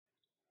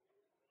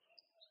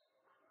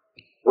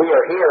We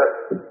are here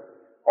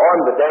on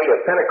the day of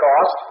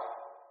Pentecost,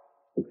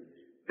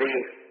 the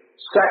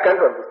second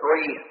of the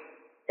three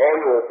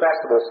annual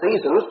festival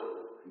seasons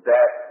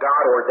that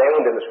God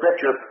ordained in the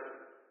Scripture.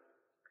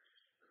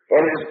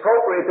 And it is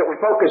appropriate that we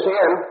focus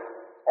in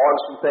on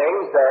some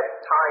things that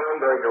tie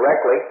in very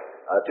directly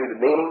to the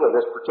meaning of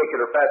this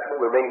particular festival.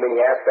 There are many, many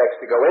aspects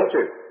to go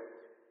into.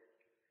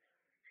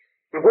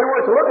 If we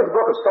were to look at the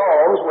book of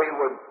Psalms, we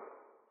would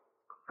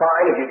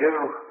find, if you do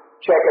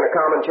check in a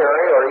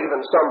commentary, or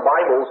even some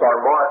Bibles are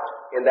marked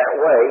in that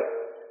way,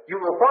 you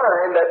will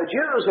find that the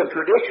Jews have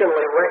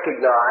traditionally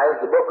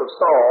recognized the book of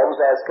Psalms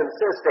as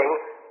consisting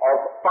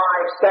of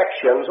 5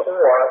 sections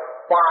or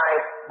 5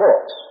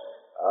 books.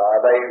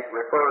 They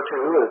refer to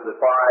as the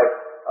 5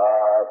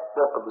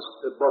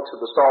 books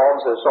of the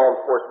Psalms. The Psalms,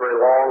 of course, very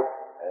long,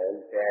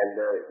 and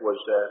it was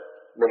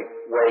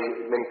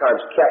many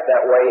times kept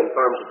that way in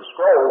terms of the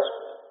scrolls.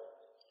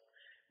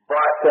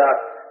 But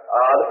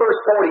the first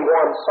 41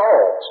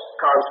 Psalms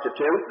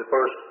constitute the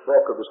first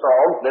book of the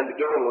Psalms, then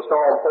beginning with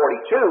Psalm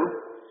 42,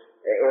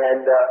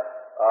 and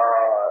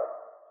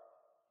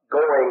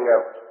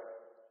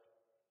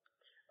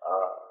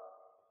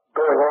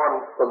going on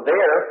from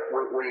there,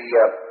 we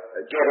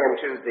get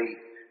into the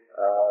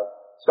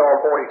Psalm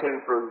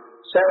 42 through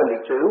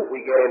 72. We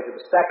get into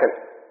the second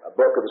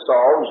book of the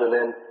Psalms, and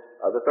then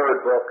the third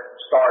book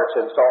starts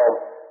in Psalm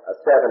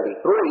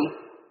 73,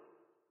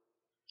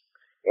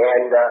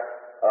 and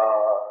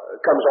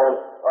comes on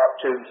up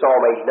to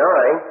Psalm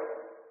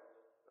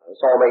 89.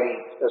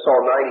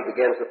 Psalm 90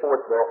 begins the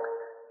fourth book,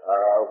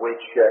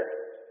 which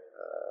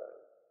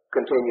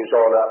continues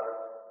on up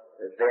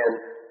then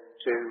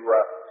to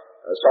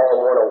Psalm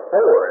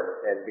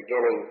 104 and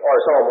beginning, or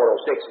Psalm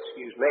 106,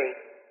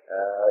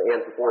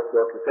 ends the fourth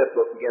book. The fifth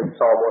book begins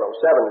Psalm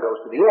 107 and goes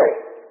to the end.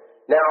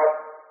 Now,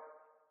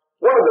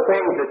 one of the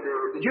things that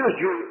the Jews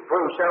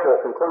drew several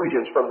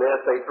conclusions from this.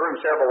 They drew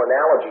several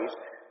analogies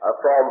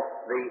from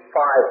the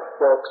 5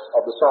 books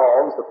of the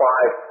Psalms, the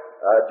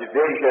 5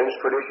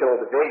 traditional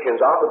divisions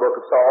of the book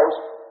of Psalms.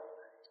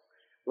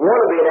 One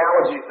of the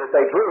analogies that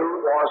they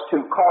drew was to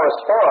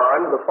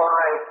correspond the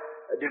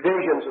 5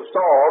 divisions of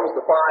Psalms,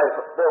 the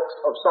 5 books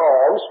of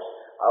Psalms,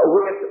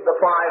 with the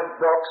 5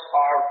 books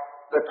of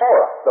the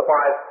Torah, the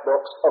 5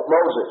 books of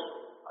Moses,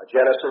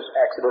 Genesis,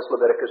 Exodus,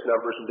 Leviticus,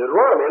 Numbers, and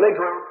Deuteronomy. And they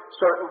drew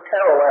certain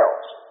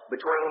parallels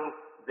between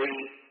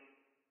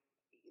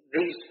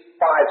these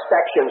 5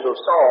 sections of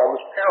Psalms,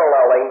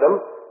 paralleling them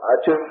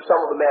to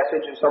some of the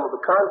message and some of the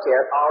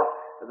content of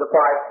the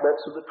 5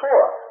 books of the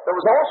Torah. There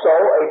was also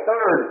a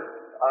third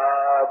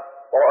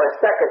or a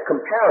second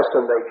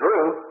comparison they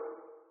drew,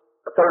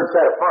 a third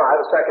set of 5,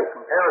 a second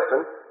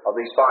comparison of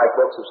these 5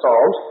 books of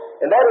Psalms,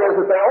 and that is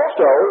that they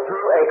also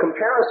drew a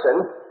comparison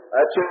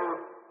to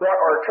what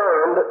are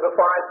termed the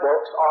 5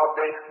 books of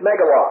the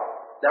Megillah.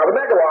 Now, the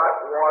Megillah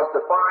was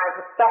the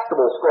 5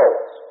 festival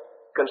scrolls,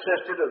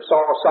 consisted of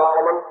Song of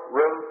Solomon,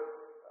 Ruth,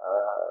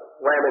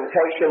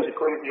 Lamentations,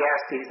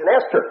 Ecclesiastes, and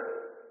Esther.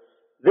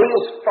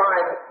 These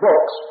 5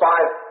 books,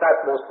 5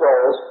 festival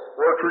scrolls,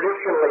 were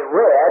traditionally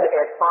read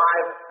at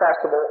 5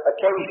 festival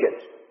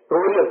occasions,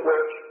 3 of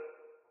which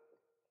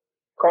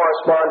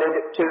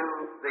corresponded to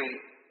the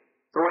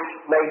 3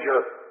 major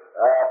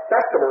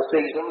festival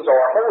seasons or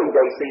holy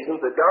day seasons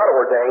that God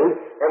ordained,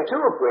 and 2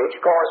 of which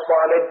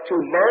corresponded to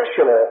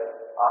national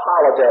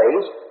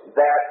holidays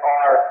that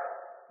are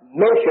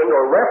mentioned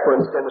or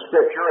referenced in the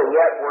Scripture and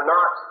yet were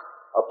not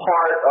a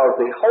part of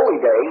the holy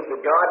days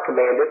that God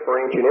commanded for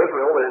ancient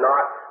Israel. They're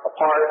not a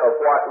part of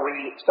what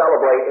we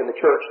celebrate in the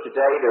church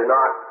today. They're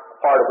not a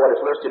part of what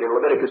is listed in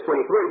Leviticus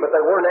 23, but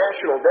they were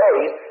national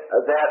days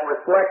that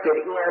reflected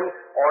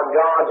on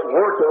God's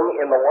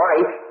working in the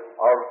life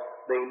of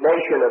the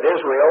nation of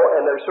Israel,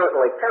 and there's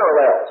certainly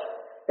parallels.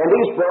 And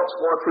these books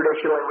were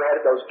traditionally read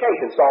at those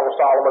occasions. Song of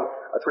Solomon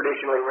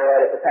traditionally read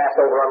at the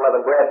Passover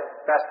Unleavened Bread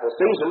festival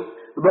season.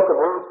 The book of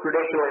Ruth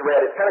traditionally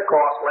read at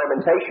Pentecost.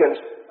 Lamentations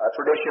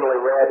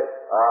traditionally read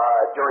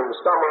during the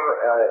summer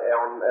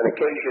on an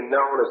occasion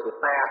known as the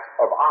Fast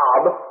of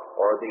Ab,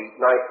 or the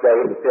 9th day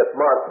of the 5th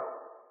month.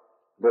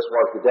 This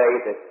was the day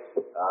that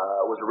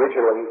was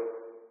originally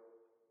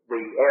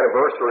the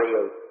anniversary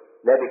of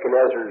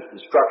Nebuchadnezzar's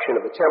destruction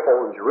of the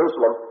temple in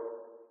Jerusalem,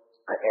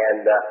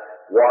 and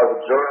was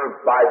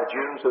observed by the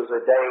Jews as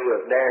a day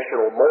of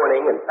national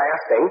mourning and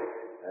fasting,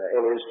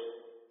 and is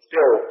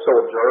still so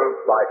observed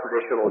by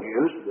traditional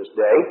Jews to this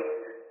day.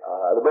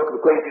 The book of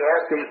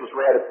Ecclesiastes was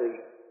read at the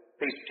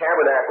Feast of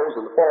Tabernacles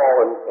in the fall,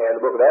 and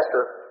the book of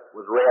Esther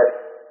was read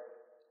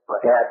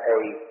at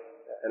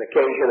an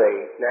occasion, a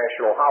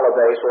national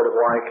holiday, sort of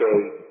like a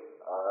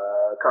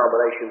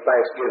combination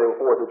Thanksgiving,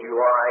 4th of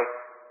July,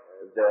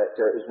 that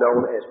is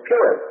known as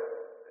Purim,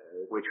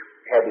 which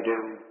had to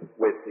do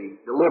with the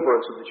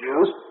deliverance of the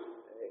Jews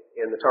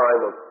in the time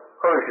of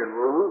Persian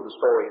rule. The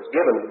story is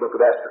given in the book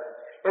of Esther.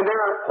 And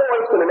there are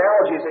points and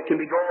analogies that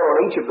can be drawn on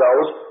each of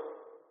those.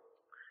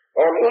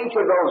 And each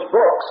of those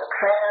books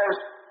has,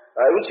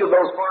 each of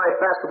those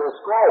 5 festival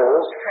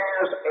scrolls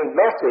has a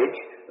message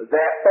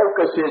that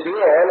focuses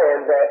in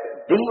and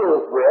that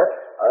deals with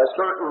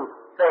certain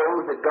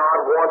things that God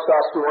wants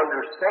us to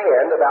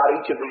understand about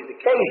each of these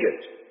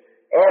occasions.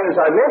 And as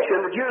I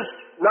mentioned, the Jews,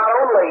 not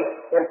only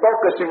in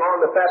focusing on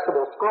the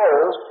festival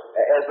scrolls,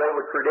 as they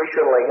would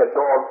traditionally have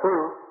gone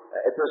through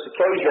at this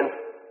occasion,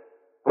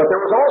 but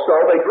there was also,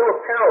 they drew a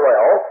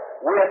parallel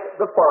with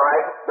the 5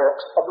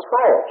 books of the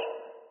Psalms.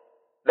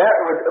 That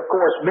would, of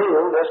course,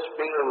 mean, this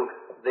being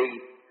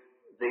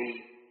the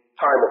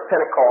time of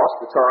Pentecost,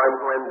 the time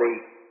when the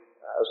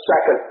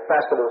second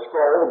festival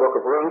scroll, the book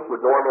of Ruth,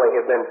 would normally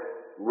have been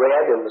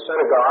read in the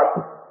synagogue.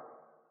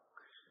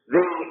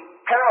 The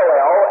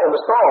parallel in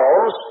the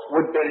Psalms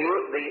would be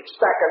the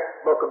second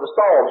book of the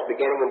Psalms,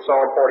 beginning in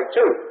Psalm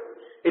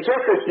 42. It's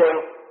interesting,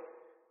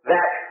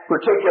 that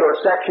particular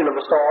section of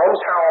the Psalms,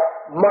 how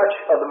much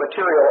of the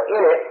material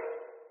in it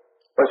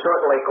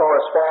certainly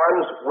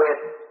corresponds with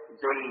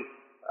the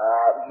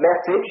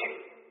message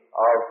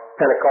of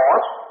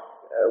Pentecost.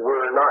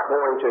 We're not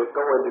going to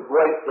go into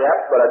great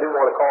depth, but I do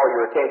want to call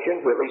your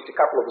attention to at least a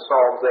couple of the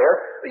Psalms there.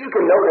 You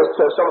can notice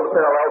some of the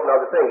parallels and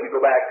other things. You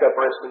go back, for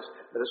instance,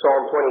 to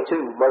Psalm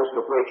 22, most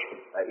of which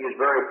is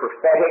very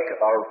prophetic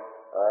of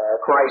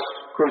Christ's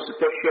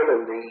crucifixion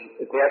and the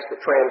events that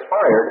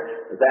transpired.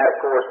 That, of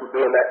course, would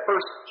be in that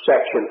first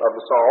section of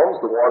the Psalms,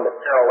 the one that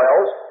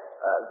parallels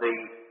the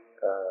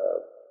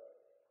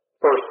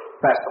first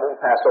festival,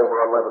 Passover,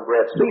 unleavened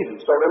bread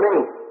season. So there are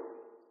many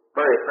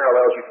various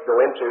parallels you could go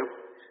into.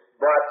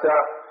 But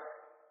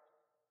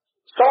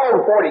Psalm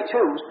 42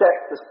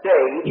 sets the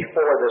stage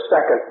for the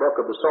second book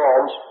of the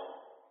Psalms.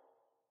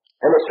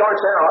 And it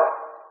starts out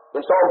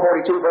in Psalm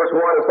 42, verse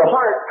 1, as the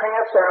hart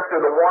pants after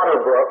the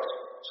water brooks,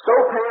 so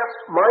pants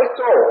my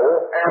soul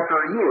after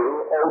you,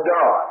 O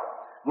God.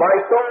 My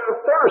soul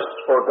thirsts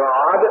for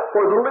God,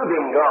 for the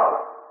living God.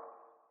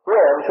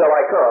 When shall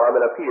I come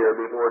and appear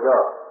before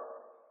God?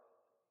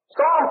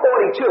 Psalm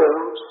 42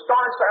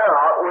 starts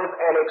out with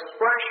an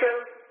expression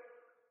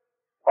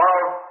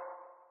of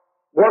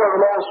one of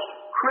the most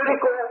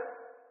critical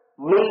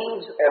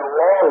needs and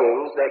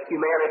longings that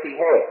humanity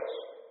has.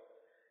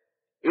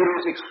 It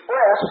is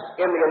expressed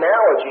in the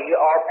analogy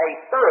of a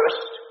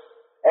thirst,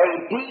 a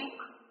deep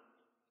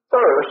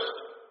thirst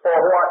for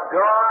what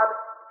God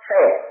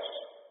has.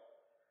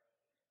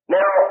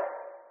 Now,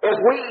 as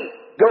we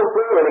go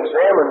through and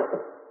examine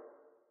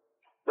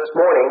this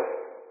morning,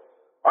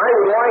 I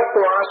would like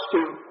for us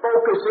to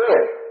focus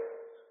in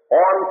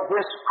on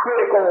this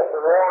critical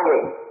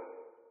longing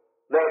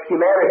that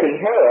humanity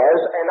has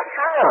and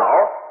how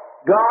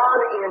God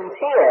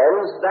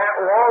intends that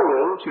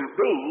longing to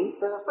be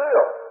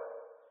fulfilled.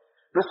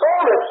 The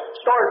psalmist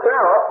starts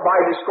out by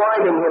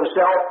describing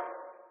himself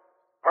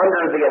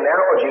under the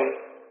analogy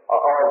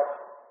of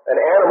an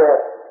animal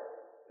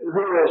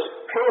who is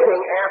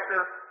panting after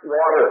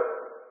water,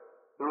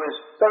 who is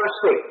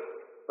thirsty,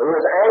 who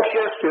is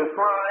anxious to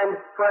find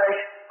fresh,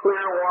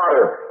 clear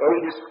water. And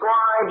he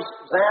describes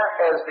that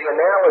as the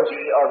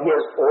analogy of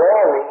his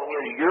longing,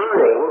 his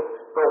yearning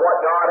for what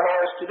God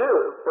has to do,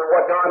 for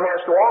what God has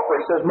to offer.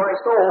 He says, my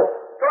soul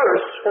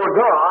thirsts for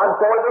God,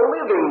 for the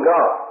living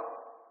God.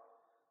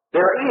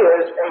 There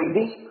is a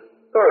deep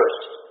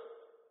thirst.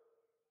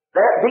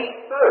 That deep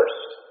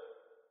thirst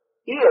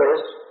is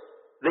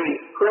the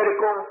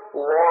critical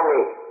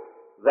longing,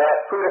 that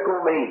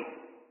critical need.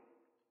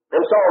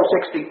 In Psalm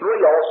 63,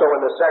 also in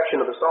this section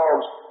of the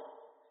Psalms,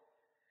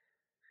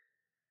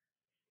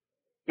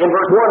 in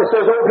verse 1 it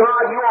says, O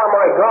God, you are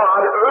my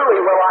God, early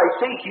will I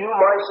seek you,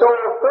 my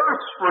soul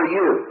thirsts for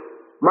you.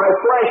 My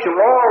flesh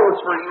longs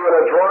for you in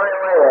a dry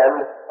land,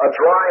 a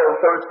dry and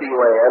thirsty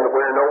land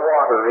where no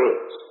water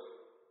is.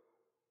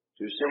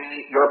 To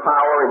see your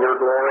power and your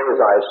glory as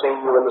I have seen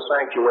you in the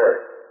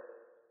sanctuary.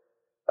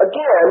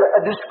 Again,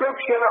 a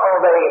description of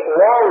a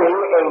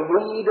longing, a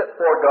need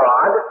for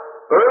God.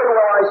 Early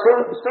will I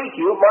seek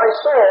you, my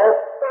soul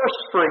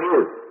thirsts for you.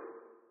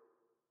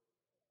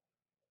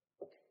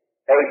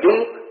 A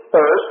deep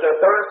thirst, a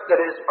thirst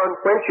that is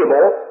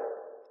unquenchable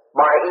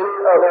by any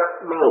other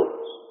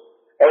means.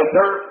 A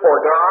thirst for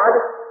God,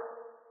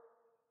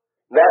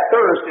 that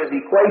thirst is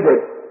equated,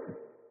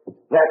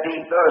 that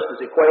deep thirst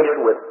is equated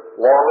with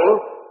longing,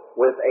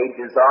 with a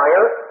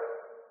desire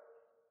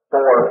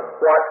for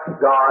what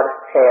God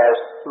has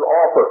to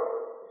offer.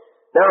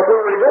 Now, if we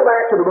were to go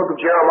back to the book of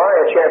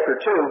Jeremiah, chapter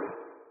 2,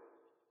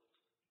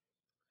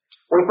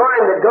 we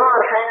find that God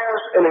has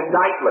an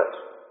indictment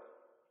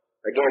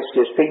against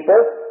His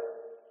people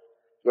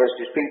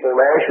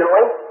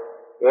nationally.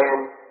 And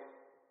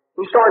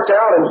he starts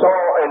out in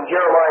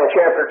Jeremiah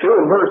chapter 2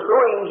 and verse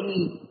 3,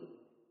 he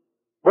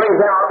brings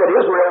out that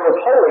Israel was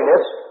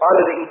holiness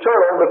unto the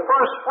eternal, the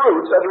first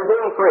fruits of his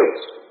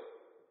increase.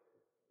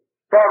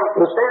 From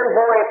the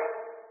standpoint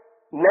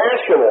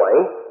nationally,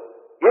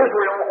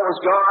 Israel was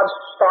God's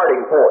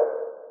starting point,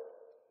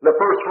 the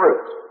first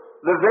fruits.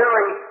 The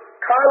very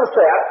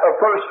concept of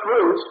first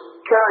fruits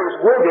carries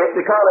with it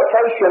the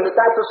connotation that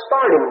that's a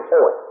starting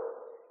point.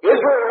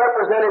 Israel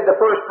represented the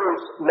first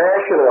fruits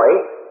nationally,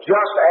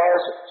 just as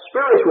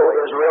spiritual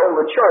Israel,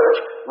 the church,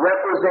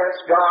 represents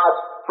God's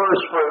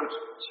first fruits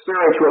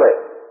spiritually.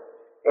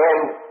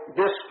 And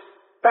this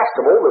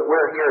festival that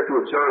we're here to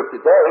observe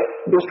today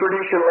is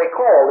traditionally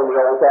called in the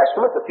Old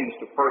Testament the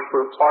Feast of First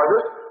Fruits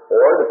Harvest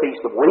or the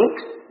Feast of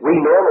Weeks. We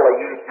normally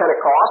use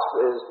Pentecost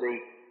as the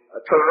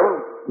term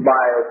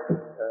by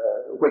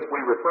which we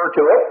refer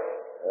to it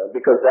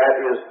because that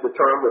is the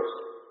term that's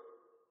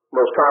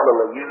most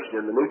commonly used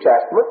in the New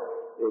Testament.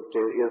 It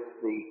is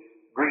the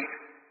Greek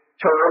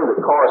term that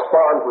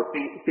corresponds with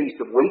the Feast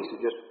of Weeks.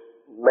 It just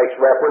makes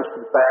reference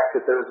to the fact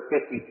that there's a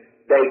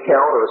 50-day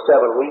count or a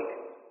 7-week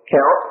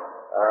count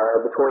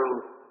between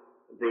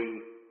the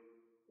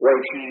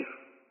wave sheaf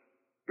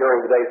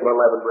during the days of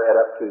unleavened bread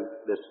up to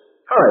this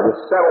time. It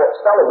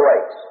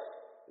celebrates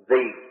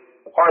the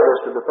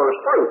harvest of the first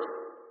fruits.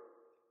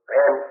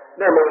 And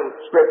there are many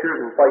scriptures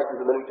and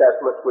places in the New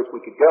Testament to which we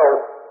could go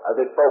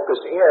that focus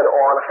in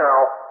on how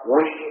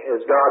we,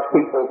 as God's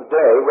people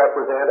today,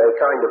 represent a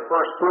kind of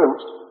first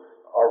fruits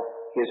of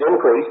His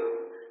increase.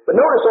 But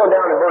notice on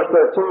down in verse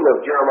 13 of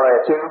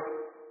Jeremiah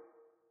 2,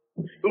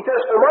 he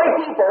says, "For my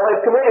people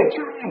have committed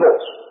two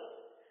evils.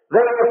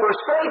 They have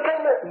forsaken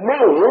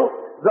me,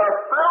 the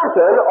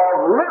fountain of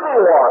living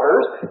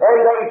waters, and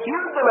they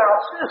hewed them out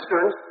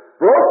cisterns,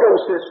 broken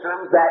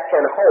cisterns that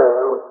can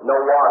hold no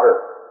water."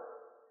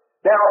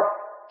 Now,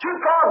 two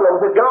problems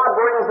that God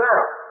brings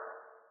out,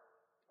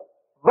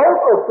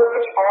 both of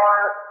which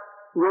are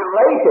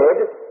related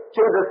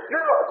to the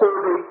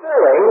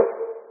filling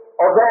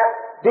of that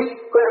deep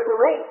critical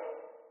need.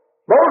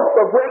 Both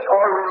of which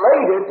are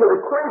related to the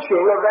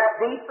quenching of that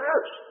deep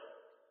thirst.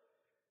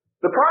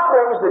 The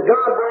problems that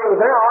God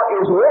brings out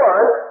is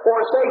one,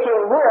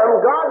 forsaking them,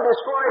 God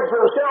describes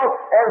Himself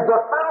as the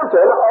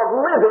fountain of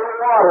living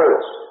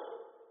waters.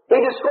 He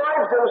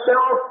describes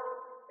Himself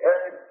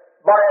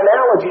by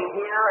analogy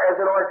here as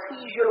an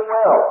artesian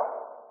well.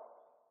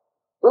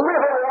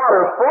 Living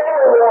water,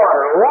 flowing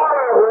water,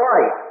 water of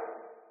life.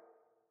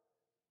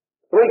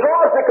 And He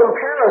draws the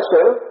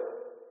comparison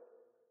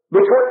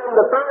between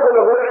the fountain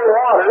of living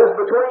waters,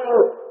 between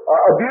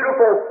a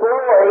beautiful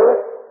flowing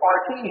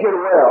artesian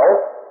well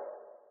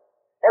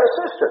and a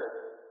cistern.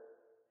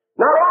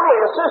 Not only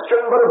a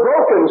cistern, but a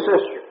broken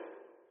cistern.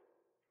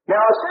 Now,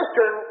 a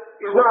cistern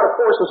is not, of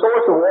course, a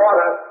source of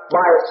water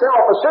by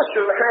itself. A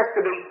cistern has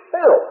to be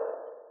filled.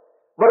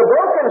 But a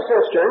broken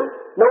cistern,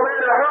 no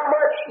matter how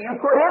much you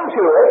put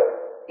into it,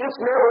 it's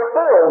never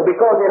filled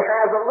because it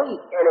has a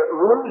leak and it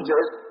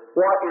loses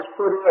what is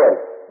put in.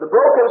 The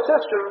broken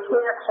cistern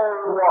can't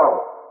hold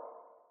water.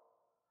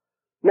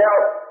 Now,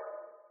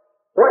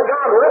 what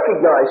God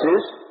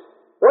recognizes,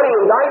 what He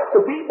indicts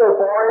the people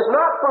for, is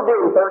not for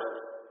being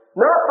thirsty,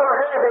 not for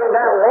having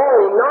that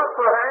longing, not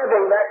for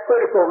having that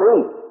critical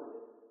need.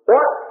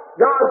 What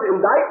God's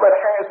indictment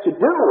has to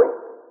do with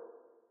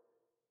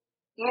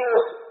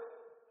is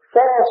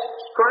false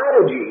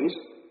strategies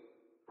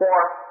for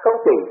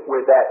coping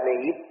with that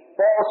need,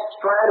 false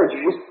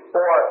strategies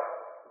for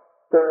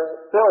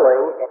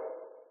fulfilling.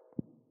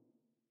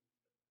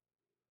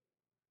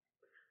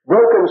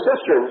 Broken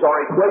cisterns are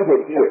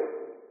equated here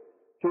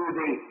to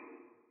the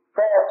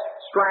false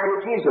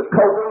strategies of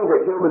coping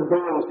that human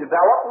beings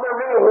develop, and there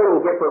are many, many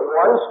different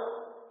ones.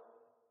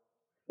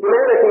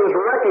 Humanity is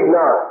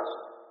recognized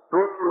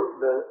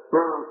through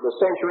the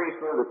centuries,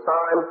 through the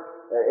time,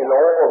 in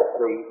all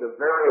of the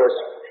various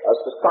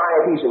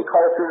societies and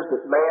cultures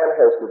that man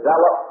has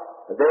developed.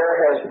 There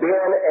has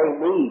been a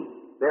need.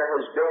 There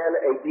has been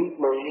a deep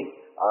need,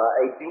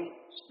 a deep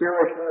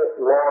spiritual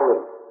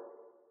longing.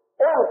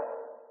 And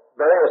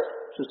various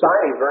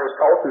societies, various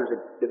cultures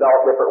have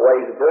developed different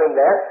ways of doing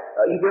that.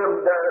 There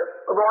are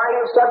a variety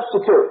of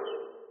substitutes.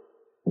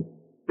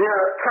 There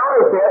are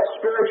counterfeit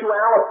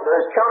spirituality.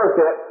 There's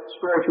counterfeit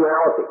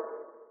spirituality.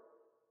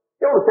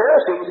 You know, the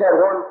Pharisees had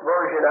one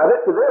version of it.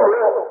 To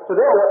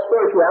them, what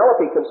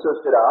spirituality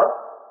consisted of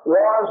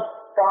was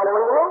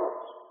following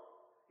rules.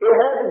 It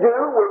had to do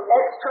with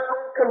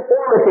external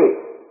conformity.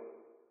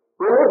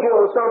 Religion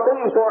was something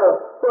you sort of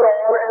put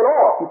on and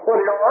off. You put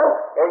it on,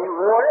 and you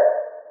wore it,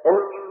 and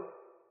then you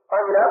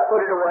hung it up,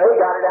 put it away,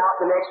 got it out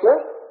the next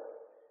week.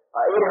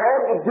 It had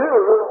to do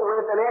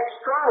with an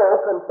external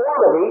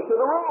conformity to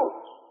the rules.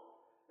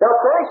 Now,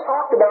 Christ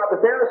talked about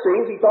the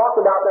Pharisees, He talked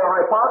about their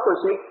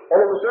hypocrisy, and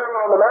in the Sermon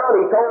on the Mount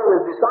He told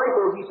His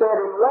disciples, He said,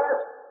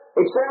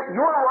 except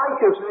your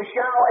righteousness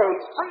shall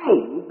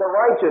exceed the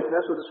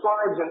righteousness of the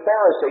scribes and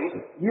Pharisees,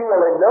 you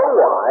will in no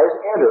wise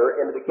enter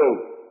into the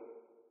kingdom.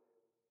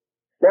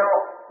 Now,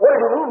 what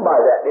did He mean by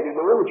that? Did He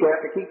mean that you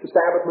have to keep the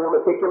Sabbath more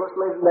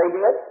meticulously than they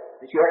did?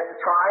 That you have to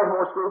tithe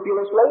more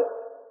scrupulously?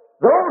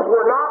 Those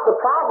were not the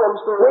problems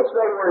for which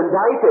they were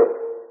indicted.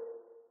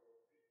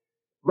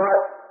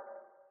 But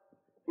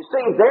you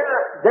see,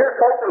 their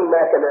coping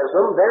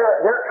mechanism,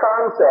 their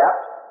concept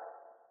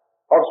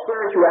of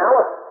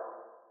spirituality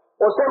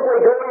was simply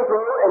going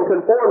through and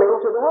conforming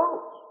to the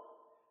rules.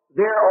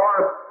 There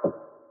are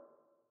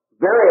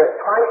various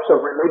types of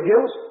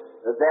religions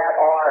that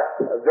are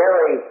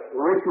very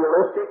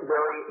ritualistic,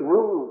 very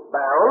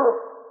rule-bound,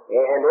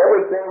 and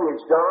everything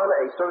is done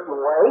a certain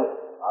way.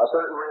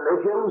 Certain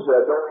religions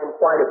go in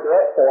quite a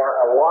bit for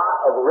a lot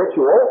of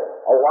ritual,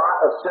 a lot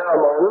of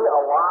ceremony,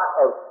 a lot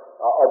of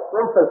of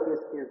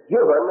emphasis is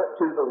given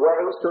to the way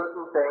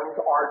certain things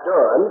are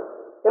done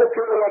in a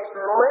purely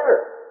external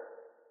manner.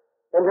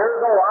 And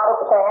there's a lot of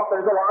pomp,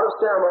 there's a lot of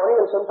ceremony,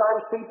 and sometimes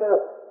people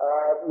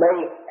may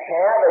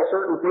have a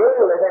certain feeling,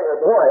 and they think,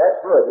 well, boy,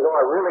 that's good.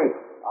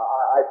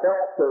 I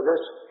felt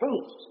this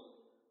peace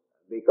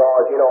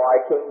because, I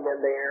came in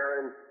there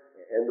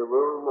and the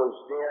room was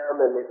dim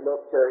and it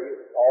looked,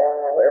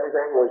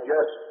 everything was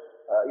just,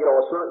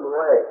 a certain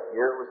way.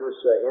 Here was this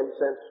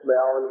incense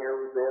smell, and here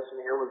was this,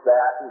 and here was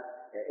that,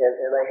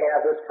 and they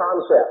have this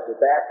concept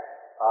that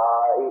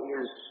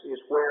is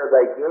where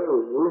they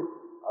gain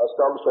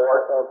some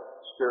sort of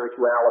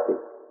spirituality.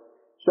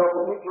 So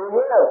you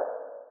have,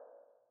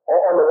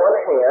 on the one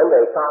hand,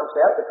 the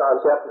concept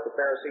that the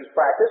Pharisees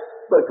practiced,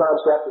 but a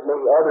concept that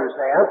many others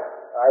have.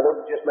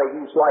 They just may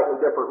use slightly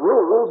different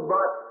rules,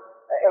 but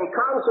a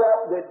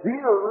concept that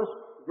views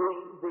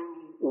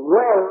the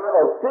way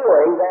of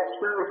filling that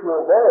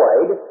spiritual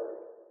void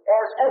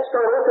as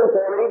external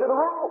conformity to the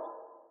rules.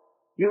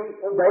 You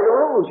obey the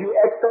rules. You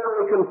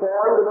externally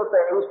conform to the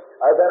things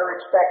that are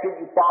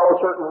expected. You follow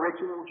certain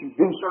rituals. You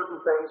do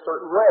certain things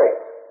certain ways.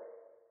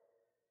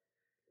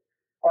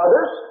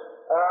 Others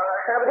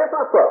have a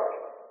different approach.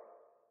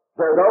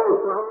 There are those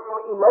for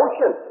whom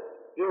emotion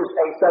is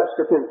a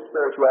substitute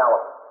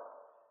spirituality.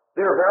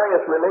 There are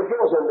various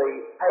religions in the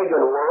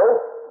pagan world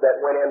that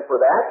went in for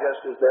that,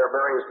 just as there are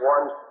various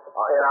ones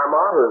in our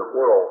modern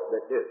world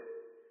that do.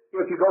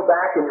 If you go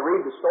back and you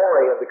read the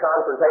story of the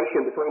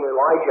confrontation between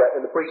Elijah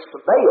and the priests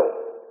of Baal,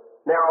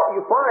 now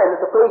you find that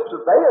the priests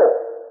of Baal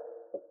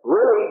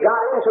really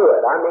got into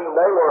it. I mean,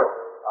 they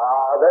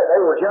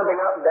were jumping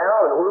up and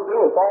down and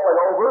whooping and falling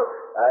over,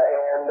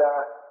 and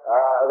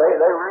they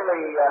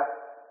really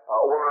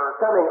were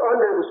coming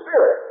under the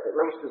Spirit, at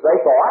least as they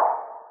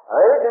thought.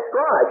 It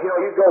describes,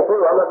 you go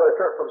through, I'm not going to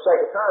turn, for the sake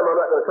of time, I'm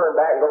not going to turn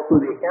back and go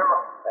through the account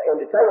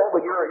in detail,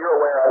 but you're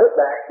aware of it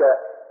back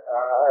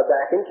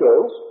in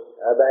Kings,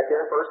 back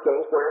there in 1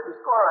 Kings, where it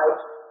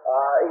describes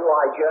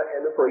Elijah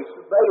and the priests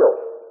of Baal,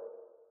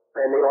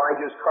 and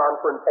Elijah's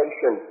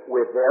confrontation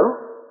with them,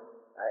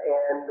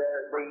 and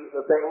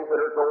the things that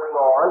are going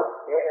on,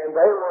 and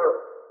they were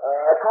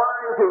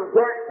trying to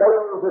get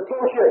Baal's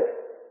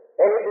attention.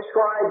 And it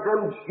describes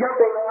them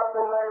jumping up,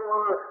 and they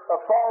were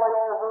falling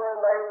over,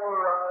 and they were,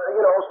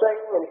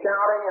 singing and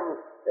shouting,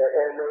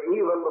 and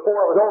even before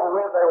it was over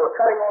with, they were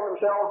cutting on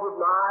themselves with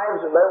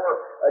knives, and they were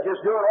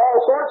just doing all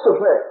sorts of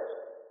things.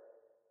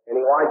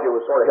 And Elijah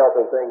was sort of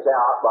helping things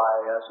out by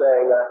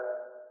saying,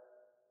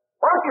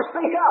 why don't you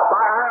speak up?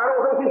 I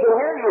don't think he can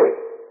hear you.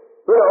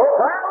 Cry a little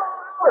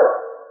louder.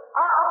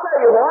 I'll tell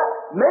you what,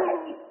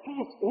 maybe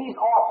he's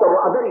off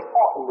somewhere. I bet he's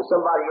talking to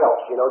somebody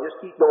else,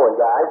 just keep going,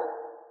 guys.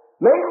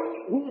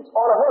 Maybe he's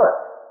on a hunt,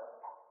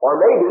 or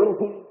maybe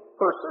he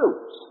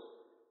pursues.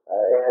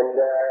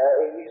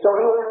 So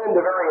he went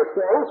into various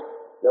things,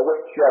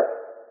 which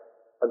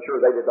I'm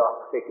sure they did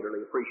not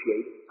particularly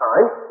appreciate at the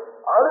time.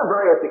 Other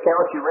various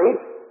accounts you read,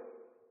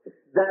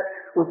 that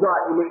was not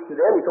unique to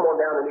them. You come on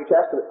down to New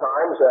Testament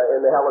times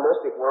in the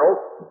Hellenistic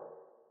world,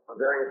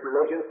 various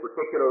religions,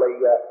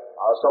 particularly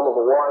some of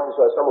the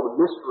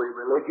mystery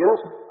religions,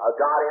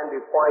 got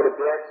into quite a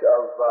bit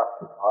of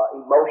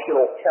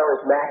emotional,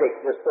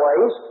 charismatic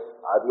displays.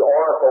 The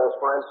oracles,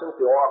 for instance,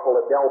 the oracle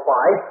at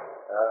Delphi,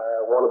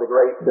 one of the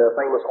great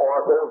famous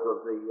oracles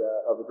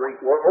of the Greek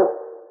world,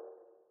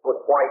 was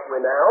quite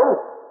renowned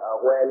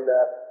when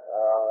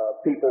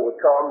people would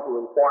come to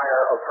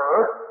inquire of her,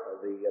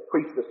 the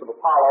priestess of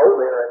Apollo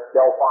there at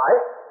Delphi.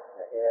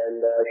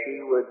 And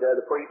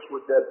the priests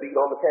would beat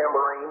on the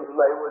tambourines, and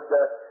they would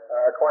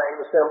clang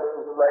the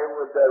cymbals, and they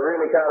would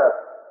really kind of,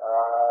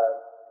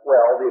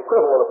 the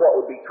equivalent of what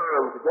would be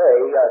termed today,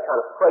 kind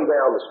of pray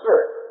down the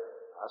Spirit.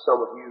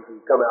 Some of you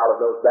who come out of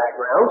those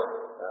backgrounds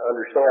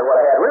understand what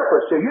I had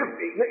reference to. If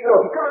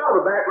you come out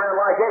of a background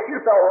like that, you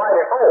felt right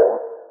at home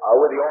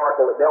with the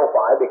oracle at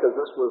Delphi, because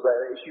this was,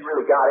 she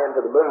really got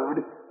into the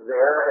mood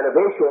there, and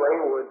eventually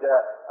would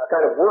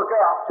kind of work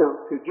up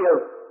to give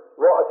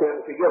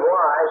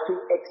rise to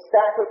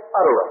ecstatic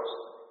utterance,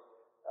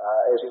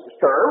 as it was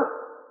termed.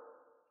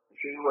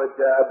 She would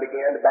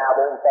begin to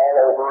babble and fall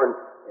over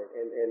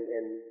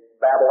and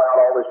babble out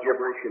all this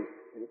gibberish.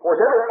 And of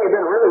course, everything had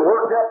been really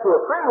worked up to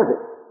a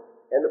frenzy.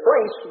 And the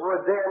priests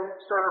would then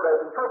serve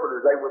as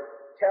interpreters. They would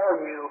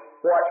tell you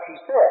what she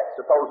said,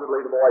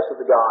 supposedly the voice of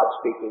the God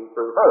speaking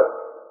through her.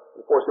 And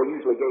of course, they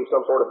usually gave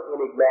some sort of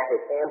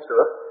enigmatic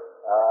answer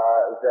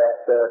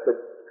that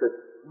could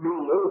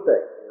mean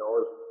anything.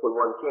 As when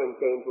one king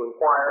came to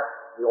inquire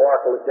the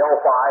oracle at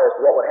Delphi as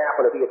to what would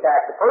happen if he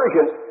attacked the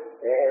Persians,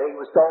 and he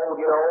was told,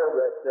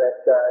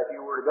 that if you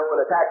were to go and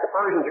attack the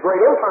Persians, a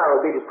great empire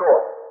would be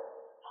destroyed.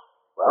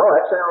 Well,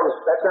 that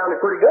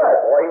sounded pretty good.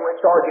 Boy, he went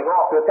charging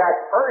off to attack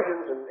the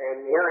Persians,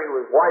 and here he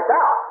was wiped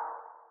out.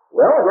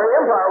 Well, the great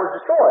empire was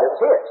destroyed. It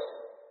was his.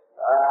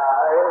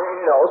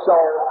 So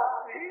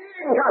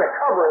you can kind of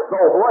cover it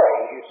both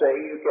ways. You say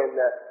you can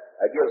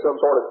give some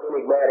sort of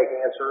enigmatic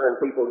answer, and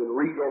people can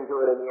read into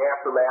it in the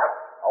aftermath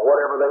or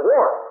whatever they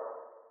want.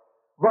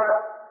 But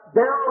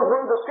down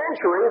through the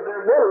centuries,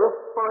 there are many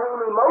for whom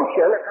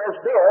emotion has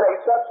been a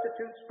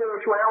substitute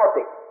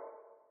spirituality.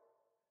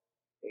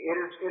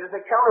 It is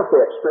a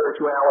counterfeit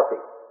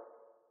spirituality,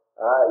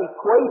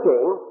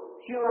 equating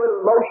human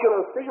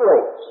emotional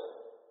feelings.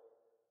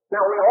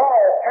 Now, we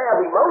all have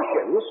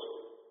emotions,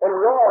 and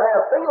we all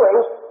have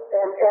feelings,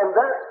 and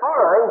that's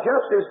fine,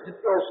 just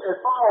as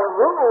following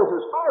rules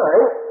is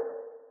fine,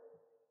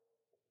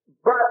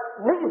 but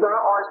neither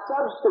are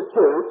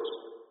substitutes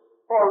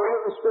for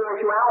real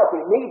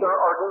spirituality. Neither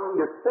are going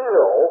to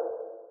fill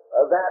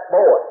that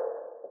void.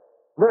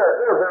 There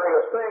are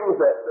various things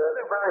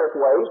there are various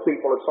ways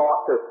people have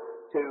sought to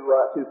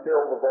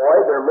fill the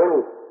void. There are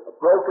many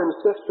broken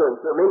cisterns.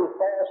 There are many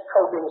false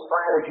coping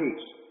strategies.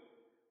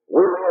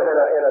 We live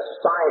in a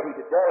society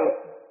today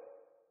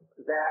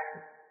that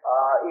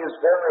is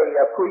very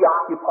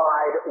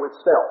preoccupied with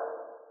self.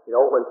 You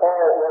know, when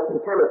Paul wrote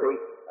to Timothy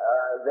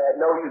that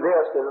know you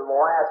this, that in the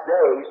last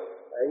days,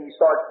 he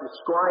starts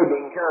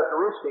describing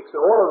characteristics,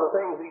 and one of the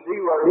things he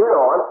zeroed in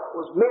on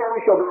was men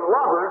shall be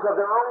lovers of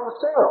their own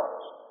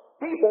selves.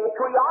 People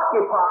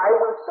preoccupied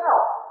with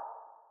self.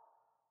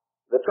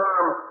 The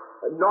term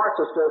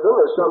narcissism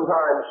is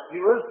sometimes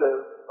used,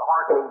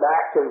 harkening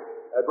back to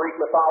Greek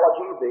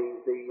mythology,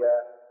 the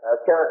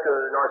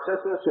character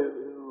Narcissus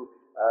who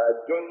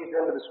gazed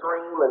into the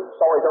stream and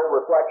saw his own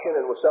reflection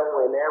and was so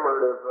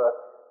enamored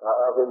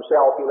of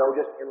himself, you know,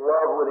 just in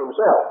love with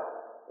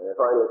himself. And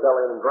finally fell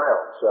in and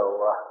drowned. So,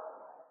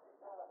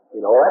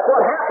 you know, that's what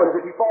happens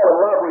if you fall in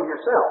love with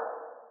yourself.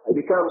 You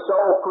become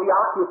so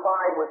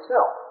preoccupied with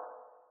self.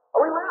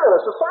 We live in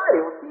a society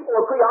where people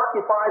are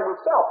preoccupied with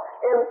self.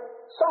 And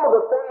some of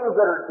the things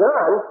that are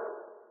done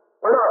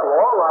are not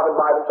wrong, even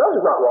by themselves.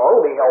 It's not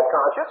wrong to be health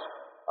conscious.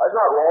 It's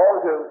not wrong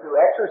to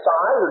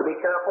exercise or to be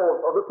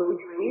careful of the food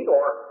you eat,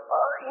 or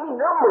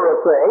any number of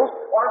things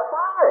are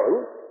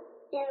fine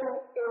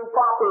in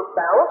proper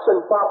balance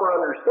and proper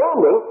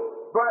understanding.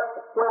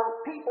 But when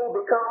people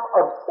become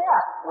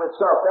obsessed with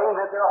something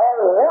that their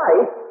whole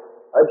life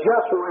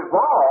just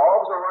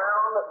revolves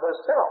around the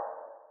self,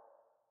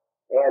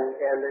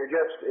 and they're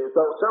just, as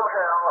though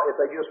somehow, if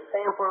they just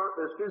pamper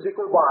this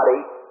physical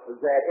body,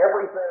 that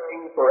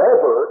everything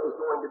forever is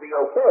going to be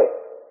okay.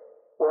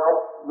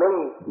 Well,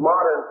 many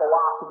modern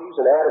philosophies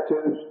and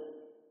attitudes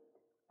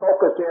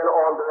focus in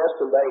on this,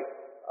 and they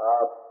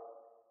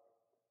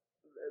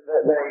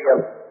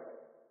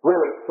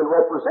really can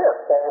represent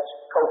false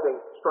coping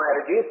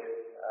strategies,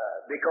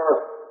 because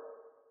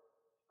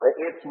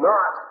it's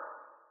not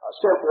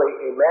simply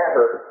a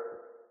matter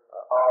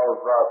of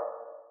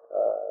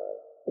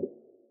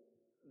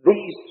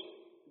these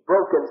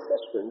broken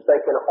cisterns.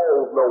 They can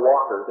hold no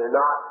water. They're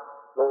not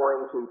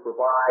going to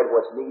provide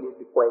what's needed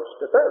to quench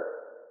the thirst.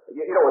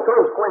 You know, in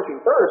terms of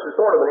quenching thirst, there's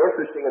sort of an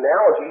interesting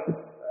analogy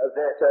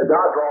that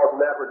God draws in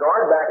that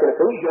regard. Back in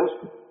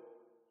Ephesians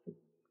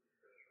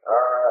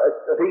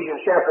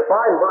chapter 5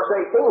 and verse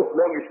 18,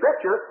 familiar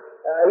scripture,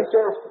 he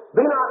says,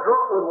 "Be not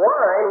drunk with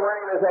wine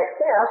wherein is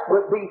excess,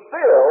 but be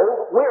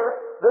filled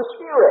with the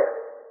Spirit."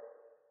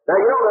 Now,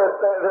 you know that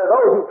there are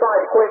those who try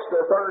to quench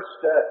their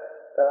thirst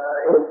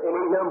in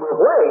any number of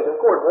ways. Of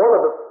course, one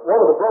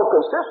of the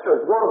broken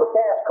cisterns, one of the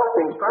false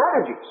coping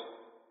strategies,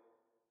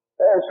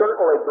 has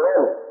certainly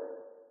been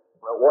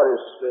what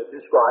is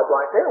described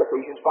right there,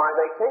 Ephesians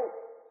 5:18.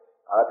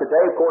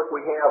 Today, of course,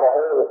 we have a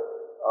whole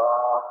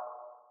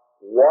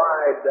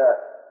wide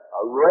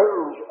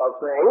range of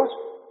things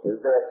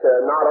that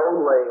not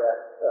only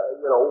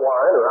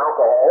wine or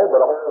alcohol,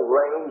 but a whole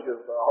range of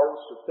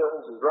hosts of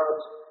pills and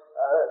drugs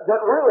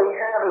that really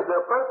have as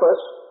their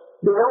purpose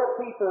to help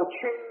people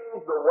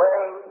change the way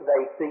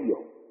they feel.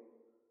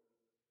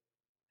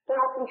 To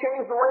help them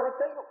change the way they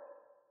feel.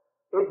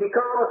 It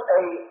becomes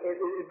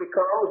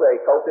a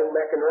coping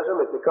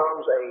mechanism. It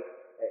becomes a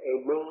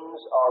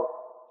means of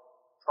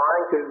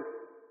trying to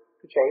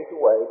change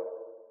the way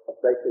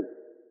they feel.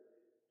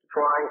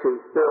 Trying to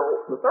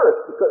fill the thirst,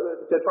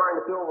 to trying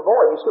to fill the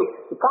void. You see,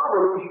 the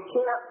problem is you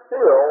can't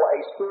fill a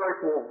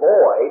spiritual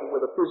void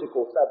with a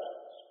physical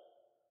substance.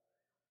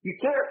 You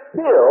can't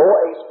fill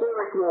a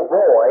spiritual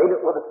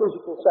void with a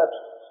physical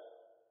substance.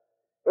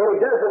 And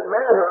it doesn't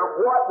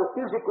matter what the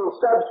physical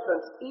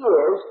substance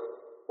is,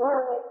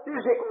 any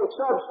physical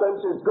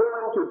substance is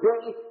going to be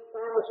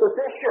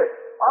insufficient.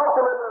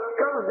 Ultimately, it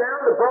comes down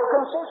to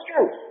broken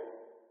cisterns.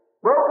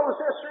 Broken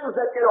cisterns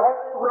that can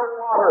hold no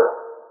water.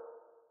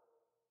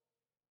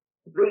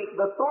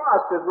 The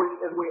thrust, as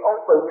we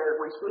open here, as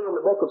we see in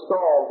the book of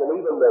Psalms, and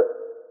even the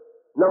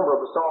number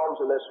of the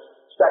Psalms in this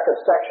second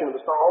section of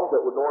the Psalms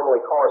that would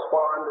normally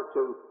correspond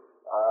to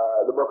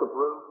the book of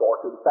Ruth or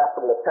to the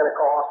festival of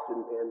Pentecost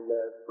in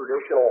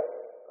traditional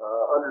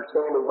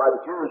understanding by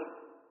the Jews,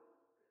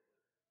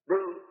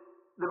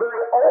 the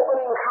very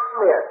opening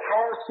comment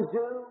has to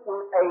do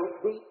with a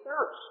deep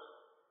thirst.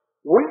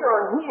 We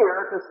are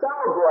here to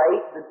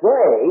celebrate the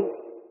day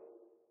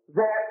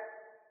that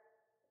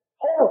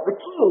holds the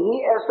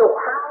key as to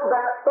how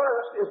that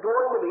thirst is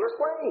going to be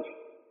assuaged,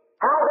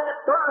 how that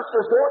thirst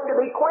is going to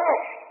be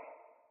quenched.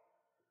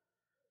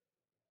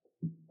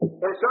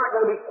 And it's not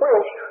going to be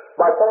quenched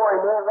by pouring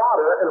more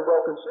water in a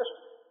broken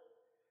cistern.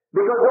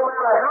 Because no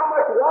matter how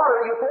much water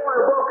you pour in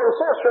a broken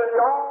cistern,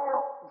 it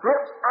all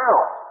drips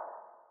out.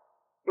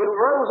 It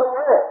runs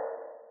away.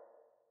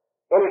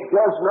 And it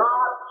does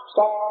not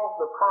solve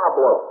the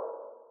problem.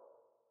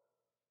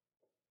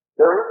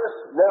 There is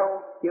no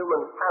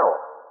human power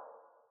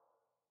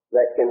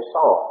that can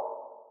solve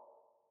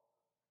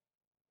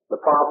the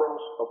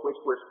problems of which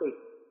we're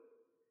speaking.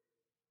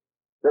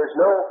 There's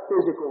no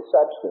physical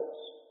substance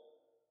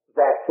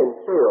that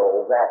can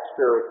fill that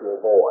spiritual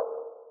void.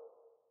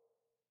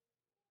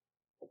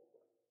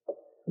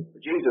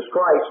 Jesus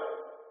Christ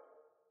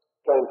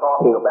came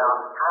talking about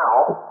how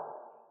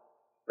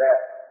that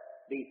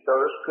deep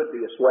thirst could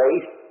be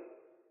assuaged.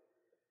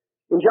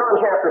 In John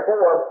chapter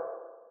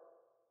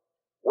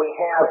 4, we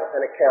have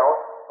an account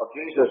of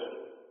Jesus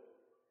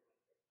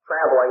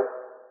traveling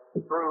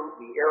through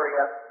the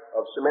area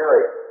of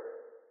Samaria.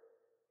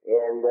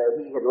 And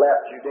he had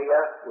left Judea,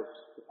 was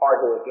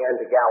departing again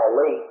to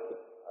Galilee,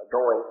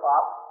 going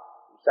up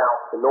from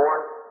south to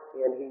north,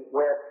 and he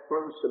went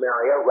through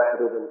Samaria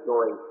rather than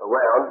going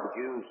around. The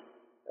Jews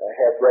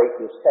had great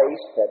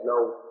distaste, had no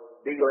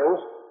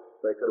dealings.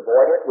 They could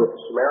avoid it with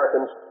the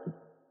Samaritans.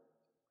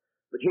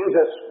 But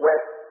Jesus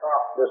went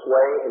up this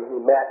way, and he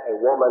met a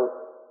woman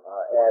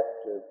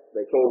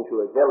they came to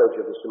a village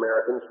of the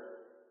Samaritans,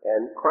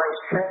 and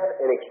Christ had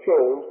an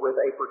exchange with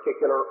a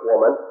particular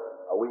woman.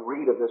 We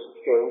read of this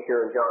exchange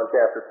here in John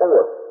chapter 4.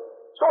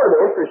 Sort of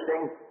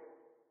interesting.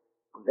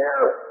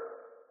 There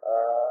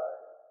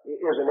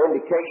is an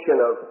indication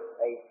of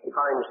a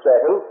time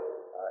setting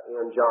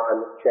in John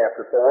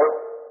chapter 4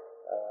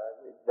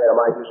 that I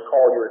might just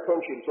call your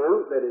attention to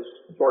that is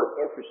sort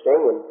of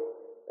interesting and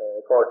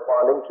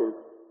corresponding to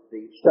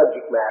the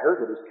subject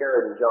matter that is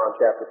carried in John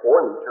chapter 4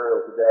 in the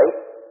material today.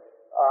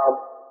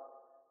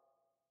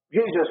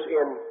 Jesus,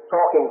 in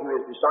talking to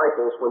his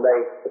disciples when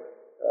they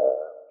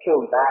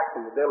came back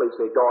from the village,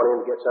 they'd gone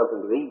in to get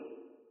something to eat.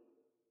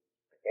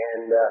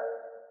 And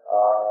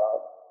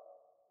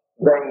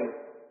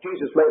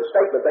Jesus made a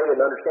statement. They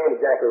didn't understand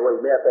exactly what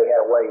he meant. They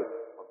had a way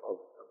of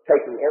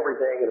taking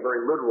everything in a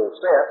very literal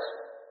sense,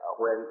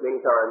 when many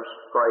times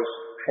Christ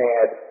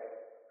had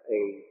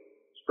a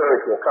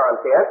spiritual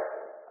content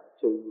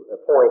to a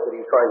point that he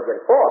was trying to get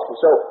across. And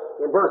so,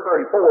 in verse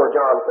 34,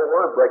 John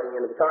 4, breaking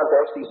into the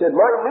context, he said,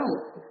 "My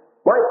meat,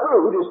 my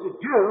food is to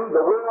do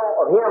the will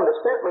of him that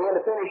sent me and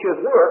to finish his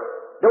work.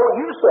 Don't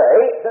you say,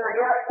 there are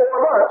yet 4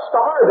 months to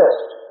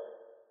harvest.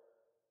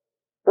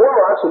 4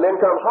 months and then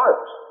comes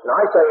harvest. And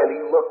I say unto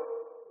you,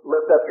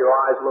 lift up your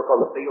eyes, look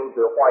on the fields,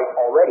 they're white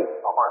already,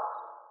 a harvest."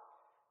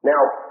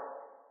 Now,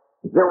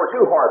 there were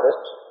 2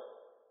 harvests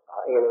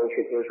in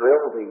ancient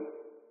Israel, the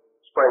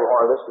spring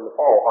harvest and the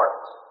fall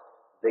harvest.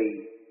 The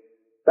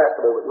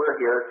festival that we're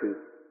here to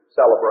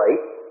celebrate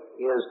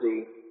is the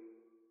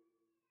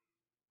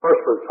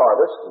first fruits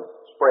harvest, the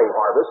spring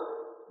harvest.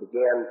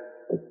 Began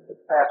at the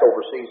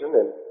Passover season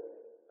and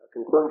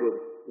concluded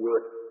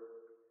with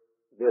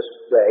this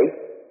day,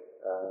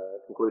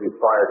 concluded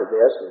prior to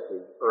this as the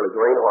early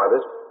grain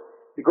harvest.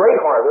 The great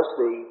harvest,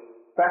 the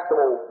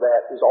festival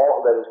that is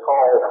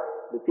called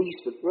the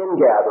Feast of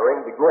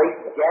Ingathering, the great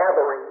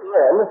gathering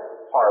in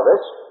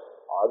harvest,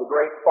 the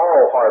great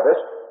fall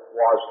harvest,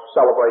 was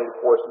celebrated,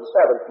 of course, in the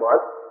 7th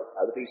month,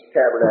 the Feast of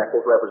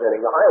Tabernacles representing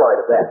the highlight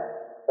of that.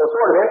 Well, it's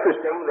sort of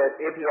interesting that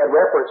if he had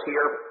reference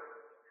here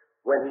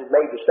when he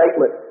made the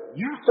statement,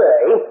 "You say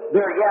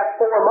there are yet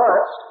 4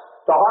 months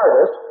to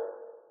harvest,"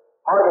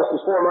 harvest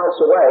is 4 months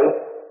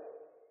away.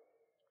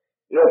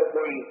 If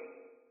the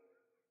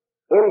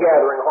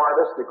ingathering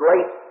harvest, the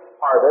great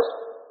harvest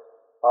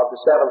of the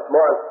 7th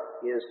month,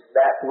 is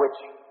that to which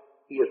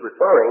he is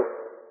referring,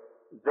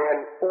 then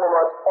 4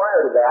 months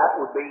prior to that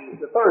would be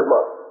the 3rd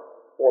month.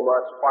 4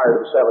 months prior to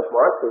the 7th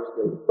month is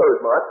the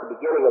 3rd month, the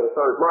beginning of the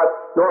 3rd month.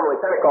 Normally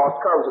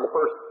Pentecost comes in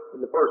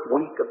the first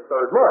week of the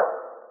 3rd month.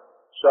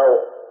 So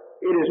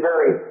it is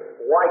very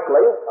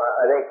likely,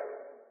 I think,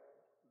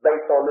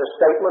 based on this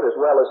statement as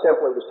well as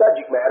simply the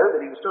subject matter,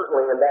 that he was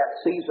certainly in that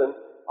season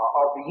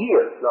of the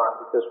year. Not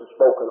that this was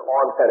spoken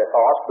on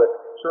Pentecost, but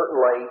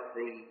certainly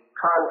the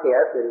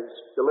content that is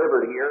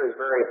delivered here is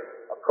very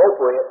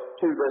appropriate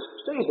to this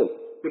season.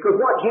 Because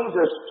what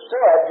Jesus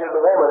said to the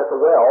woman at the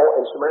well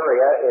in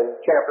Samaria in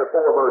chapter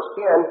 4, verse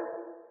 10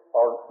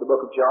 of the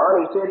book of John,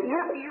 he said,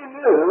 "If you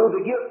knew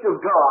the gift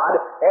of God,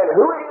 and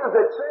who it is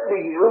that said to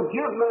you,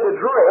 'Give me to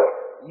drink,'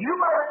 you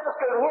might ask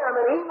of him,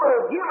 and he would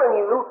have given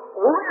you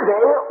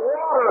living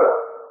water."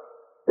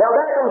 Now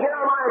back in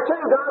Jeremiah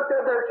 2, God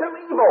said there are 2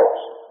 evils.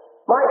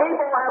 "My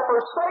people have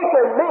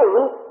forsaken me,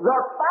 the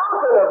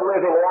fountain of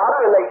living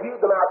water," and they hewed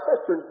them out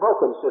cisterns,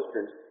 broken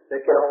cisterns, that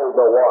can hold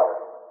no water.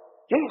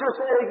 Jesus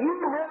said, "If you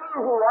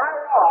knew who I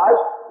was,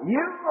 you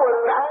would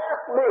have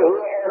asked me,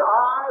 and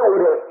I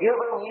would have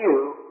given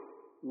you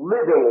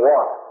living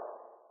water."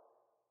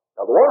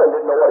 Now the woman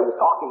didn't know what he was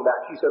talking about.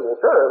 She said, "Well,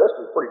 sir, this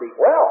is a pretty deep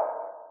well.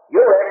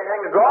 You don't have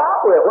anything to draw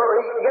up with. Where are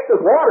you going to get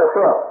this water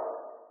from?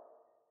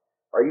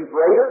 Are you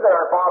greater than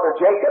our father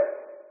Jacob,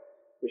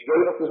 which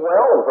gave us his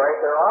well and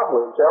drank thereof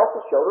with himself,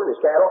 his children, his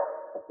cattle?"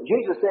 And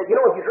Jesus said, if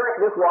you drink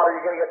this water,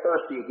 you're going to get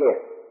thirsty again.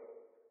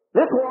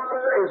 This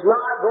water is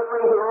not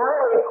going to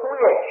really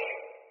quench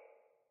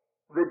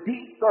the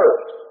deep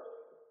thirst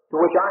to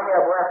which I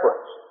have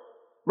reference.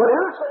 But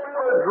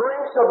whosoever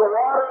drinks of the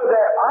water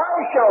that I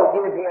shall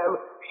give him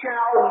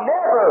shall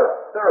never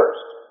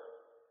thirst.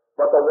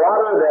 But the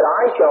water that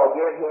I shall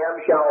give him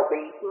shall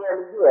be in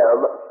him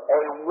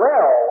a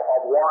well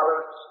of water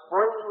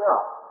springing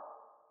up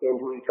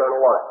into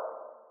eternal life.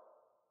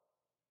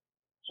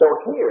 So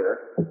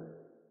here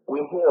we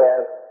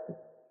have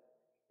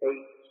a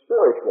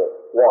spiritual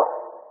water.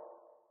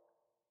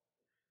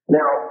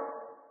 Now,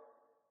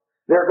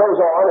 there goes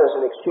on as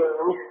an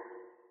exchange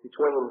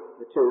between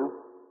the two,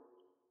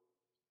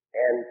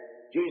 and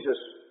Jesus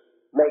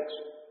makes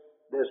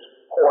this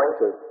point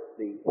of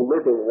the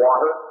living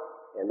water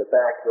and the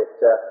fact that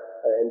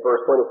in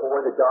verse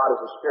 24 that God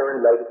is a spirit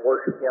and they that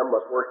worship him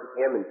must worship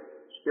him in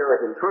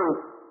spirit and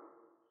truth.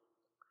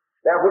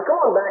 Now, if we're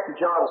going back to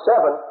John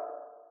 7,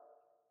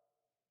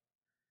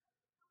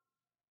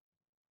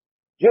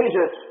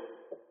 Jesus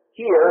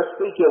here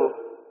speaking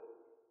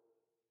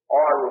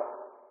on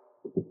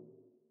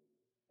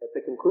at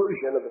the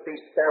conclusion of the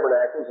Feast of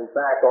Tabernacles, in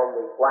fact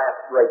on the last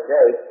great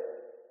day,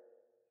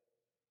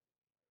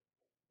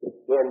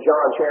 in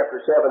John chapter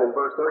 7 and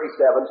verse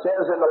 37,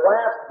 says, in the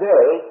last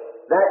day,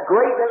 that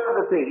great day of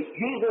the feast,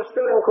 Jesus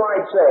stood and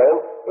cried, saying,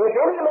 if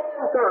any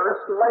man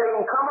thirst, let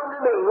him come unto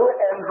me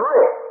and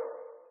drink.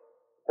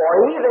 For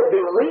he that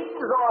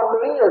believes on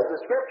me, as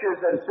the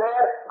Scriptures have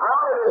said,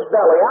 out of his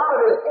belly, out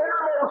of his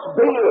innermost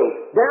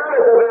being, down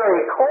at the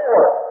very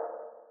core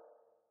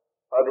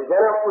of his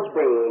innermost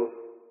being,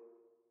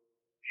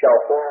 shall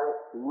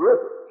flow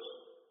rivers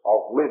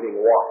of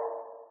living water.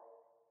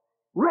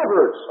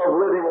 Rivers of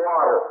living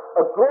water.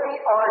 A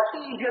great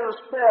artesian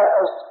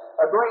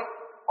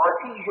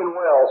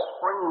well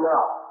springing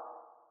up.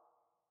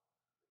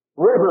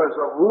 Rivers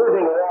of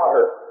living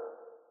water.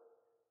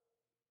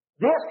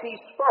 This he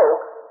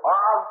spoke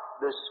of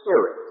the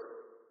Spirit,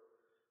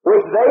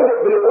 which they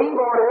that believe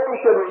on him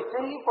should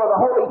receive, for the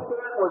Holy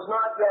Spirit was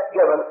not yet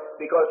given,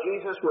 because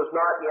Jesus was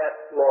not yet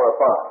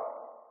glorified.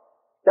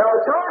 Now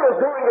the time is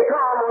going to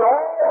come when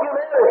all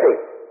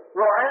humanity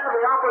will have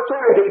the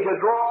opportunity to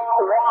draw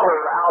water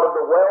out of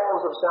the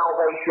wells of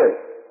salvation.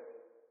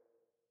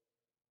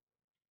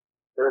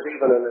 There's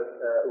even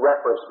a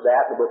reference to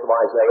that in the book of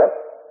Isaiah.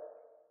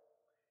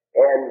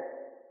 And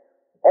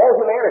all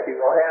humanity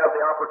will have the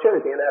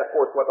opportunity, and that, of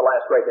course, what the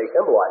last great day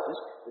symbolizes,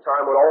 the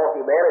time when all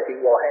humanity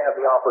will have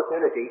the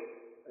opportunity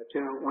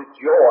to, with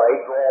joy,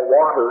 draw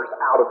waters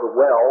out of the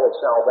well of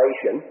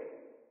salvation,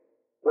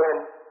 when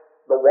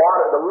the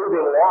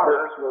living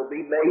waters will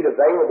be made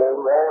available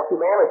to all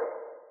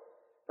humanity.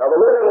 Now, the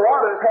living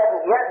waters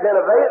hadn't yet been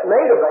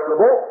made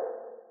available,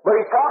 but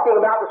he's talking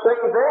about the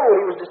same thing that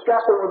he was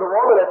discussing with the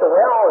woman at the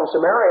well in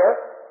Samaria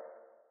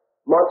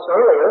months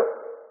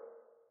earlier.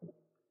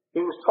 He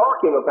was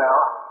talking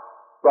about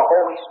the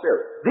Holy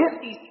Spirit. This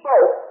he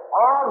spoke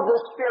of the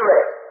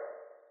Spirit.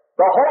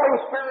 The Holy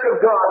Spirit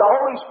of God. The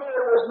Holy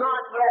Spirit was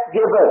not yet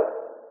given.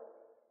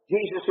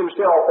 Jesus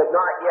himself had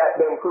not yet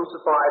been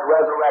crucified,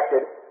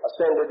 resurrected,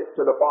 ascended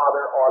to the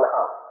Father on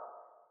high.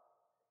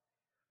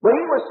 But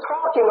he was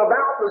talking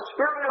about the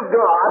Spirit of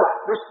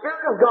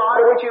God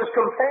which is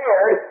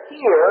compared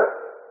here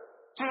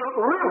to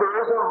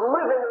rivers of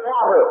living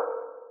water.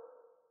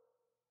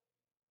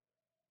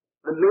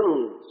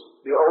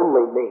 The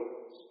only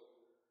means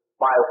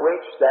by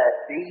which that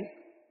deep,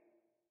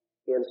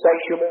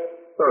 insatiable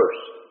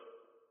thirst,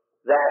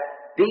 that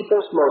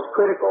deepest, most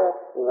critical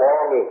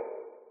longing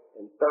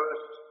and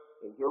thirst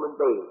in human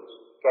beings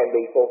can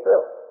be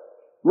fulfilled.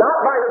 Not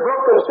by the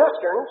broken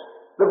cisterns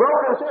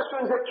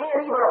that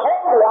can't even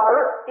hold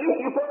water if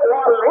you put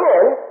water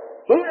in.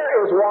 Here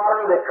is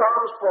water that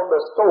comes from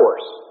the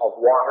source of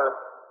water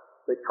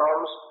that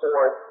comes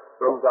forth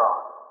from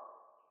God.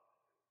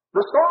 The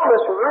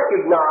psalmist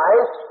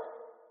recognized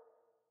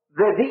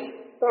the deep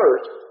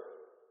thirst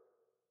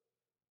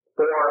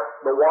for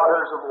the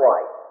waters of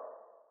life,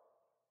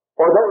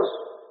 for those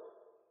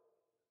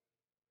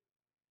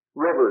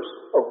rivers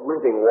of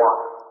living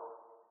water,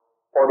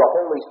 for the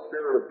Holy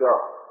Spirit of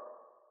God.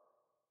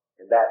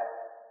 And that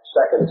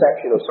second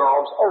section of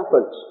Psalms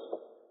opens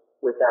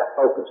with that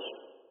focus.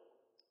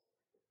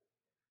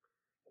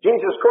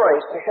 Jesus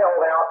Christ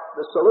held out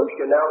the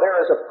solution. Now there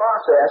is a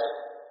process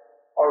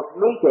of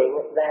meeting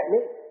that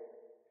need.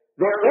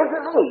 There is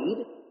a need.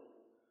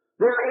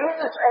 There is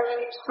a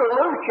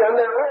solution.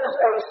 There is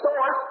a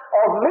source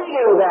of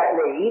meeting that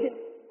need.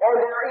 And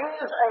there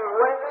is a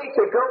way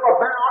to go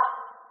about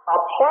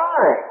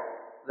applying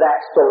that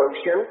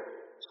solution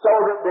so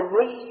that the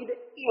need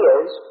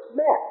is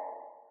met.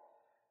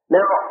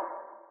 Now,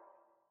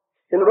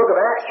 in the book of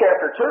Acts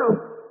chapter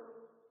 2,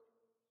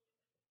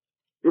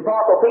 the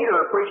Apostle Peter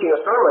is preaching a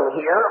sermon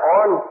here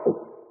on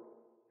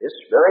this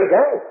very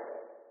day.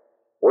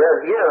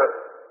 We're here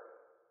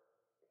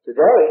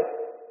today,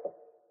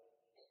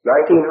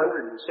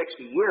 1960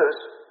 years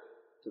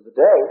to the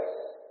day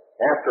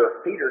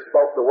after Peter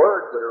spoke the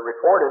words that are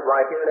recorded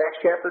right here in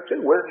Acts chapter 2.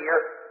 We're here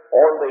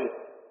on the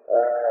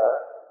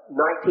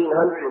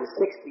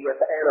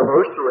 1960th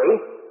anniversary,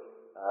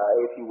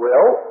 if you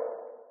will,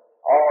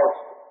 of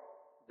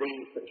the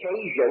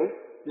occasion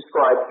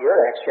described here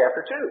in Acts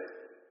chapter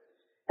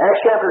 2.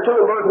 Acts chapter 2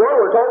 and verse 1,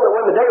 we're told that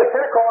when the day of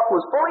Pentecost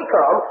was fully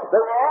come, they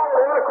were all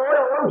in one accord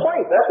in one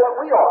place. That's what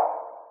we are.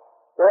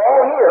 We're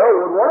all here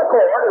with one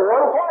accord in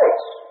one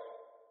place.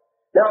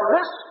 Now,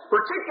 this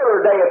particular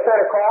day of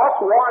Pentecost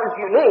was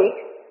unique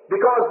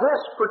because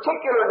this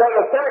particular day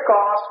of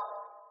Pentecost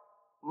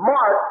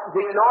marked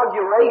the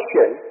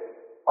inauguration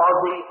of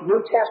the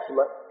New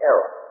Testament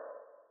era.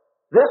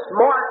 This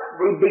marked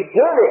the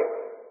beginning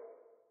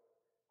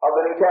of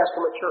the New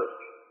Testament church.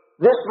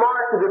 This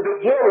marked the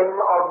beginning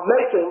of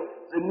making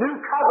the new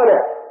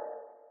covenant.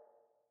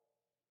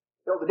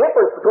 You know, the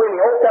difference between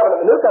the Old Covenant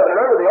and the New Covenant,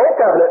 under the Old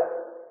Covenant,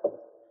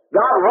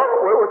 God wrote,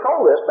 we were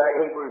told this back in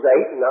Hebrews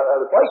 8 and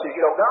other places,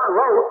 you know, God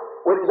wrote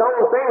with His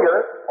own finger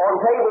on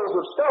tables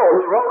of stone.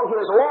 He wrote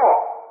His law.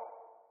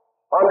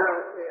 Under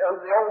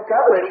the Old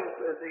Covenant,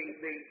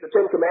 the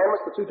Ten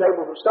Commandments, the two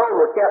tables of stone,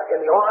 were kept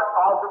in the Ark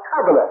of the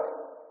Covenant.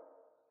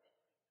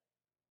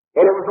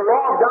 And it was the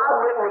law of God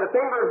written with the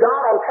finger of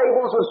God on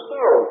tables of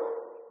stone.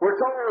 We're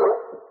told,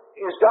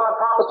 as God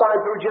prophesied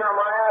through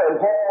Jeremiah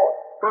and Paul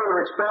further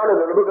expounded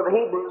in the book of the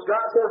Hebrews,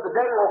 God says, the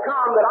day will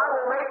come that I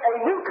will make a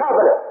new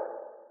covenant.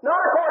 Not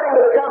according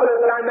to the covenant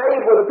that I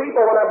made with the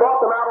people when I brought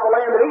them out of the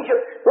land of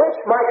Egypt, which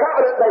my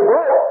covenant they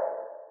broke.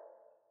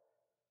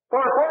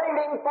 For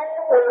finding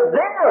fault with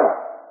them.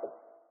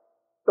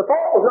 The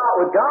fault was not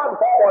with God. The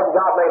fault wasn't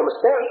God made a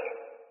mistake.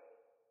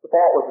 The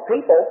fault was the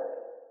people.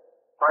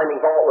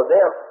 Finding fault with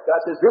them. God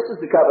says, this is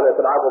the covenant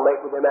that I will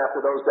make with them after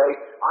those days.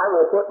 I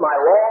will put my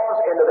laws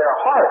into their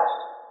hearts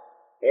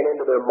and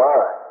into their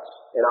minds.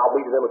 And I'll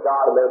be to them a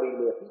God and they'll be to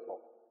me a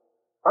people.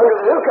 Under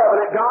the new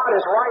covenant, God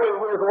is writing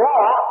His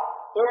law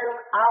in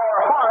our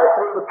heart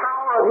through the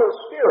power of His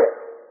Spirit.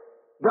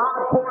 God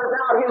pours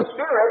out His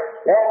Spirit,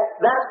 and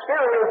that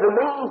Spirit is the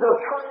means of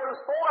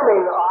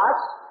transforming us.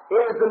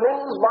 It is the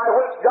means by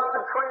which God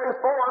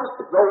transforms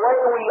the way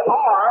we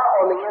are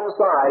on the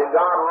inside. And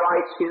God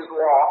writes His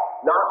law,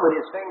 not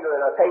with His finger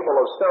in a table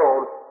of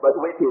stone, but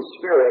with His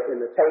Spirit in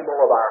the table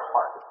of our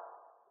heart.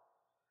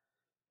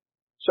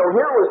 So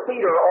here was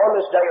Peter on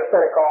this day of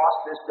Pentecost,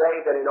 this day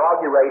that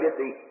inaugurated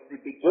the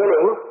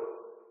beginning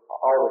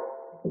of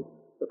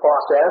the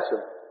process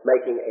of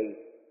making a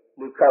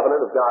new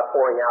covenant, of God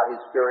pouring out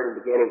His Spirit and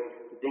beginning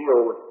to deal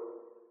with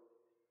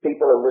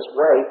people in this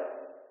way.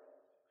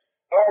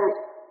 And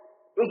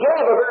He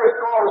gave a very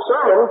strong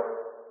sermon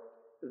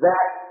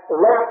that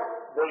left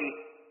the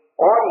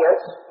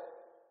audience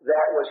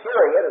that was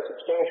hearing it, a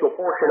substantial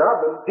portion of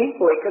them,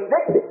 deeply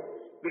convicted.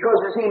 Because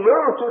as He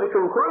moved to the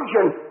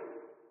conclusion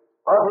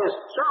of His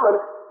sermon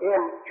in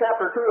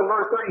chapter 2 and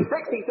verse 36,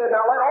 He said,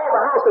 now let all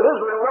the house of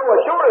Israel know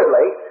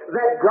assuredly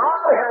that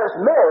God has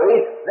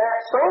made that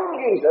same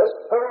Jesus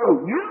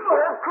whom you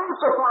have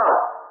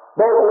crucified,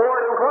 both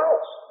Lord and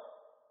Christ.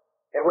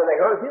 And when they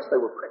heard this,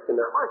 they were pricked in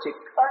their hearts. It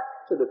cut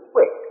to the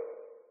quick.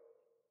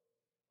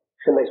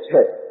 And they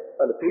said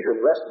unto Peter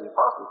and the rest of the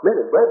apostles, men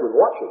and brethren,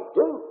 what shall we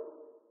do?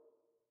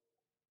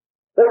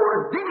 They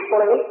were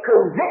deeply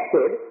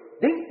convicted,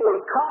 deeply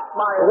caught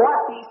by what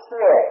He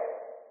said.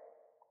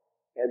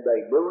 And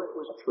they knew it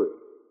was true.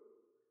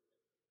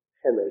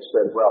 And they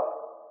said, well,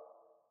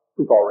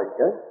 we've already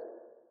done it.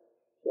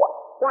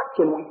 What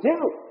can we do?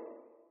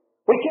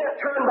 We can't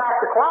turn back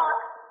the clock.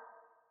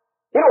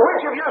 You know,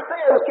 which of your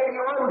sins can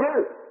you undo?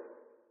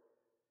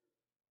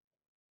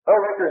 I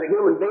don't think there's a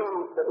human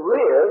being that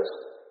lives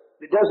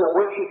that doesn't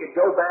wish he could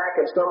go back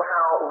and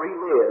somehow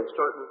relive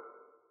certain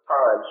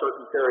times,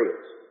 certain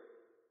periods.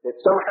 That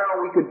somehow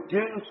we could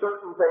do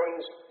certain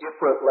things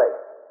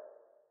differently.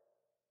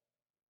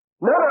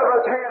 None of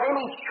us have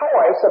any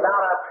choice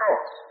about our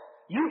past.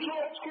 You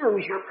can't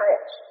choose your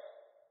past.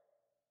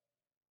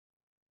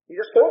 You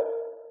just can't.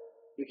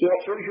 You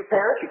can't choose your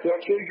parents. You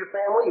can't choose your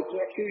family. You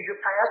can't choose your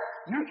past.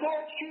 You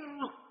can't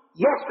choose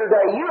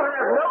yesterday. You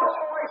have no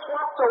choice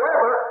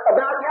whatsoever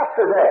about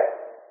yesterday.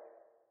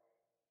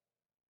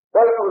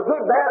 Whether it was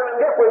good, bad, or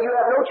indifferent, you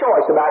have no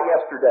choice about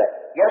yesterday.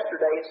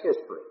 Yesterday is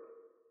history.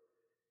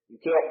 You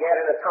can't get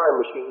in a time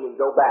machine and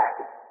go back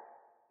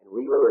and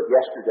relive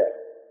yesterday.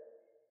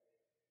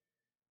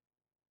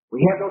 We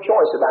have no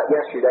choice about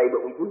yesterday,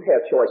 but we do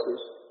have choices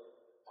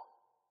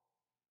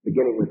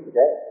beginning with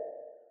today.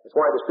 That's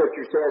why the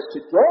Scripture says,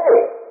 today,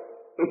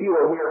 if you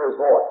will hear His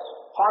voice,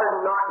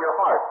 harden not your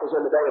heart, as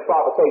in the day of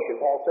provocation,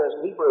 Paul says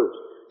in Hebrews.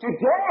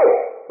 Today,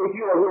 if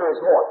you will hear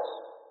His voice.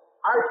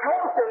 Our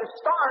choices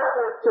start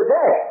with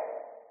today.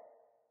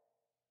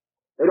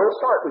 They don't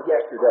start with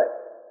yesterday.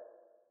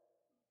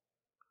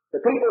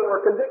 The people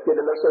were convicted,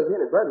 and they said,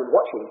 men and brethren,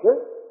 what shall we do?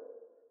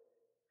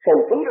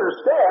 And Peter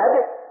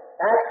said,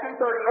 Acts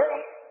 2:38,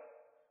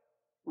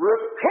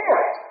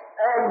 repent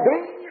and be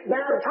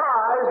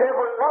baptized,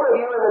 every one of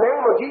you, in the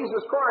name of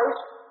Jesus Christ,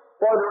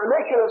 for the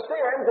remission of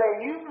sins, and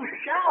you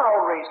shall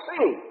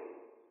receive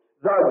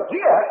the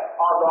gift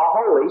of the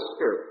Holy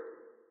Spirit.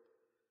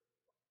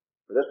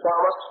 For this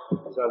promise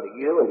is unto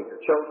you and to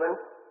your children,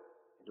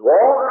 To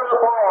all that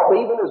are far off,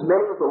 even as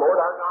many as the Lord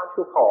our God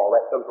shall call.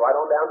 That comes right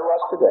on down to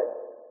us today.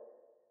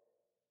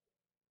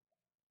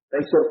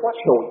 They said, what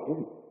shall we do?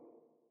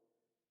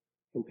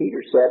 And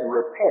Peter said,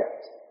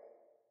 repent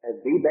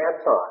and be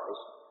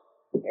baptized,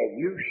 and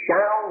you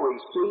shall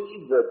receive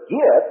the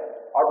gift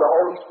of the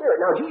Holy Spirit.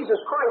 Now, Jesus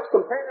Christ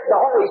compared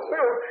the Holy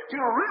Spirit to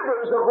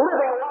rivers of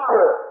living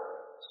water,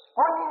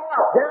 springing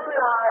up down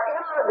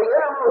in the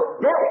innermost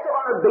depths of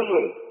our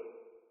being,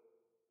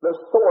 the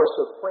source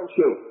of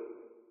quenching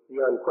the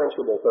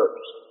unquenchable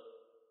thirst,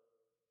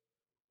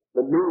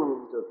 the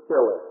means of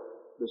filling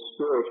the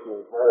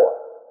spiritual void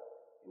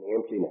and the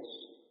emptiness.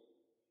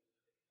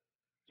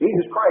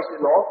 Jesus Christ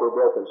didn't offer a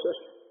broken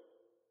cistern.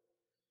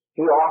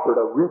 He offered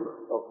a river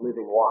of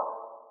living water.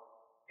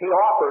 He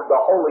offered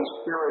the Holy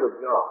Spirit of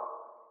God.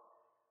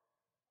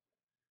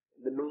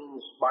 The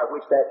means by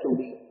which that can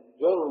be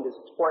gained is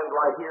explained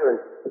right here in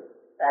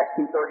Acts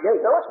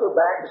 2:38. Now let's go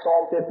back to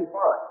Psalm 55.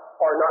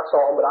 Or not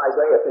Psalm, but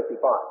Isaiah 55.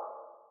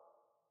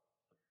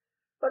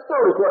 Let's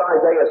notice what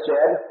Isaiah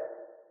said.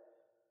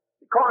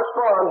 It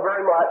corresponds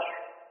very much,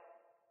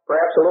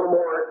 perhaps a little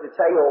more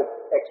detailed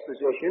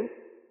exposition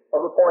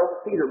of the point that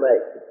Peter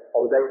made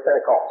on the day of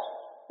Pentecost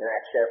in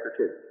Acts chapter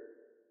 2.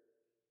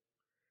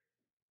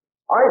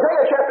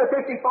 Isaiah chapter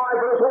 55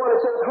 verse 1,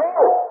 it says, Ho,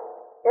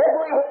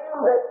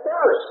 everyone that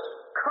thirsts,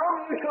 come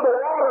you to the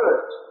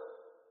waters.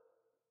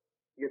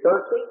 You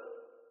thirsty?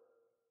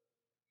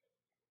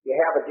 You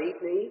have a deep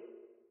need?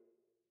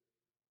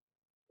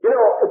 You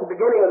know, at the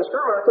beginning of the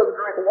sermon, I took a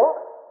drink of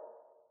water.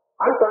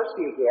 I'm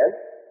thirsty again.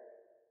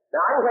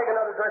 Now, I can take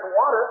another drink of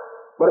water,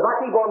 but if I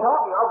keep on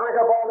talking, I'll drink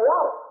up all the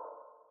water.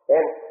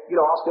 And, you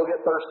know, I'll still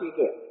get thirsty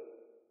again.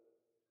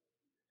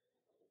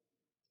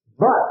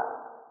 But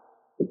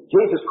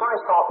Jesus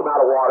Christ talked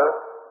about a water,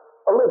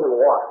 a living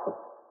water.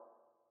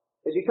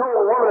 As he told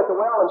a woman at the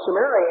well in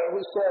Samaria,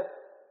 he said,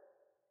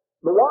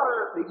 the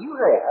water that you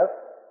have,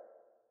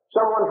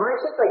 someone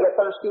drinks it, they get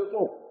thirsty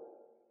again.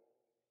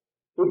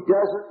 It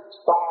doesn't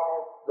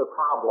solve the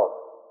problem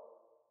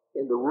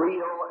in the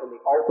real and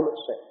the ultimate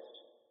sense.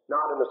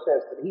 Not in the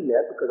sense that he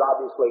meant, because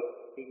obviously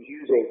he was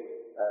using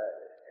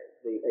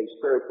a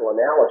spiritual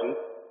analogy.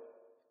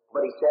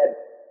 But he said,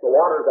 the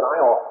water that I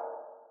offer,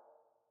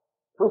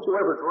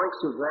 whosoever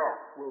drinks of that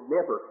will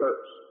never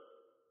thirst.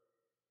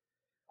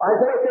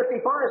 Isaiah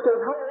 55 says,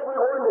 Ho,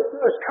 everyone that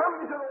thirsts,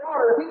 come you to the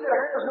water. If he that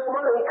has no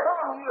money,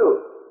 come you,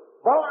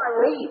 buy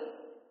and eat.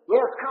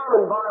 Yes, come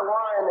and buy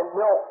wine and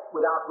milk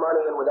without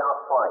money and without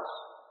price.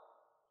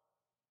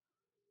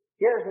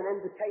 Here's an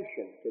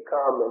invitation to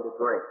come and to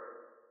drink,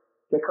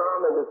 to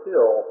come and to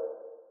fill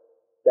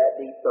that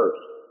deep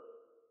thirst.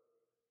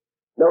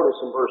 Notice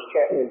in verse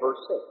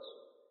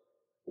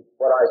 6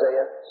 what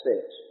Isaiah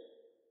says.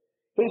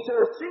 He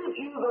says, Seek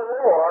ye the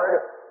Lord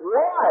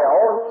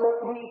while he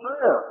may be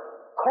found.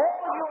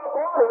 Call you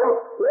upon him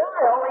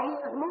while he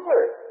is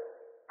near.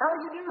 How do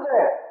you do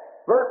that?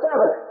 Verse 7,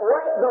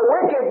 Let the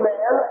wicked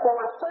man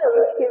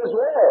forsake his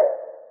way,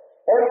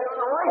 and the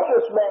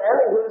unrighteous man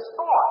his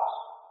thoughts,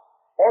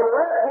 and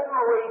let him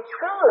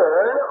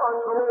return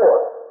unto the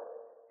Lord.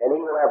 And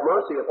he will have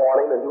mercy upon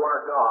him, and to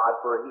our God,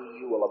 for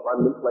he will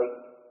abundantly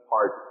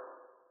pardon.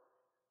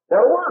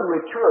 Now the word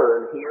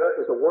return here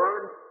is a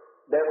word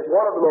that is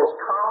one of the most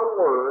common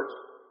words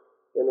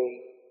in the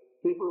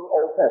Hebrew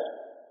Old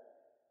Testament.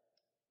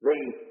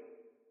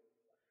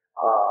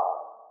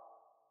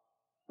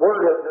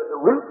 The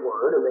root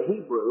word in the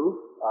Hebrew,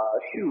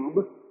 shub,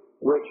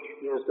 which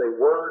is a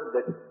word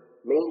that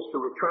means to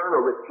return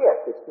or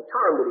repent. It's the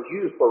term that is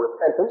used for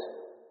repentance,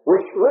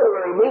 which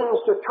literally means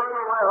to turn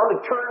around, to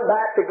turn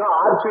back to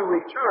God, to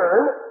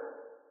return.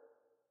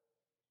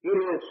 It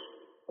is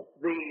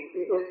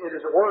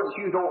a word that's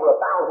used over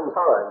 1,000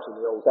 times in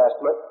the Old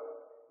Testament.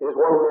 It is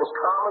one of the most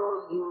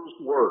commonly used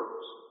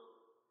words.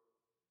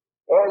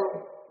 And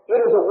it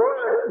is a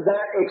word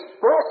that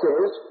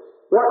expresses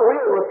what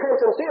real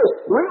repentance is.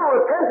 Real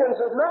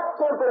repentance is not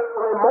simply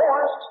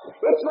remorse.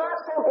 It's not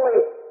simply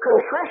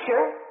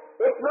contrition.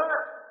 It's not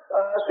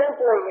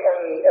simply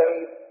a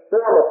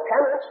form of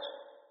penance.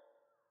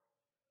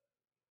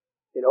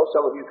 You know,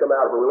 some of you come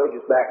out of a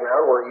religious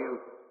background where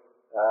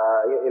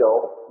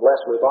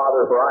bless me,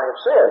 Father, for I have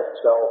sinned.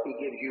 So he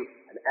gives you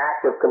an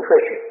act of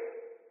contrition.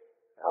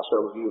 Now,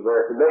 some of you are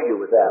very familiar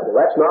with that. Well,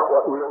 that's not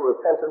what real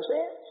repentance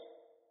is.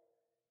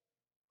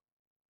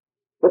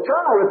 The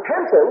term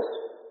repentance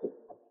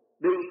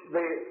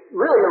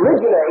really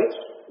originates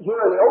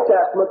here in the Old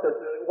Testament.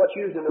 What's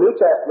used in the New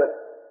Testament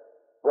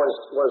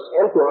was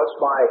influenced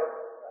by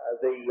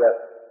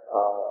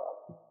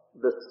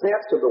the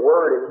sense of the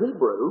word in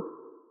Hebrew,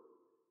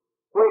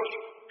 which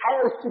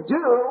has to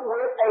do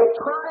with a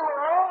turning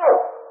around,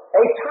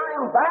 a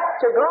turning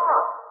back to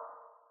God.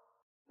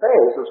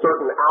 There's a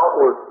certain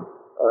outward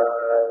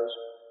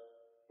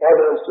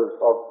evidence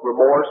of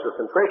remorse or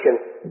contrition.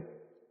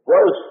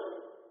 What does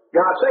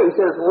God say? He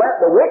says, Let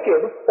the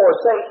wicked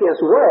forsake his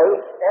way,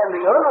 and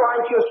the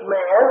unrighteous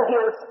man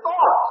his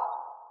thoughts.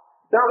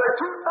 Now, there are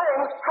two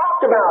things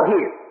talked about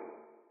here.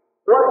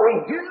 What we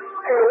do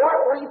and what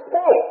we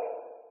think.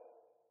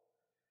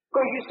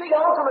 Because you see,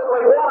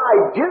 ultimately what I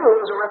do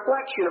is a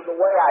reflection of the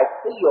way I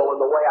feel and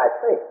the way I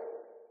think.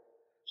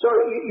 So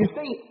you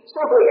see,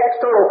 simply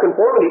external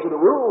conformity to the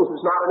rules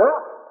is not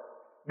enough.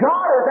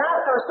 God is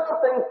after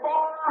something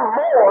far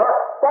more,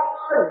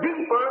 far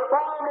deeper,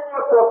 far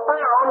more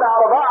profound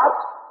out of us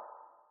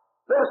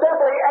than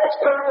simply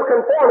external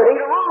conformity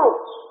to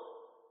rules.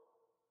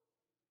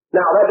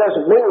 Now, that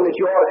doesn't mean that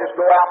you ought to just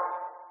go out.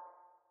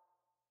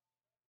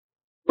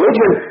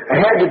 Religion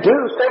had to do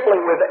simply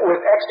with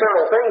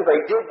external things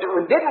they did do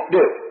and didn't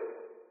do.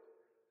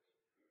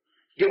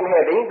 It didn't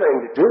have anything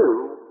to do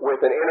with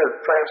an inner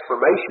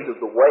transformation of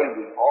the way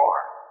we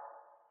are.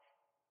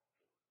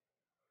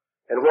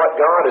 And what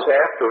God is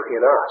after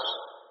in us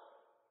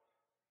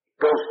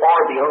goes far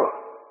beyond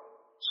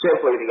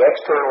simply the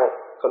external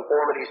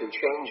conformities and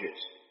changes.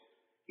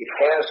 It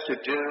has to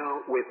do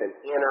with an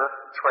inner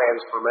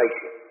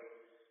transformation.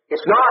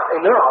 It's not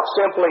enough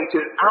simply to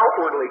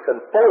outwardly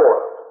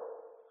conform.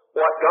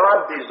 What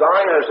God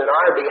desires in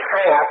our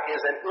behalf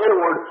is an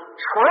inward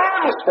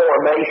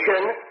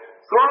transformation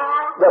through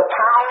the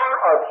power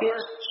of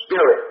His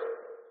Spirit.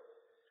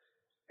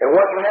 And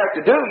what you have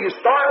to do, you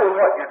start with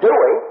what you're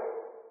doing.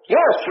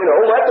 Yes,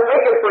 let the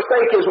wicked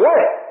forsake his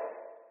way.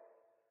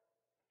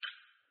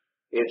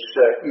 It's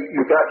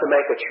you've got to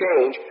make a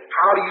change.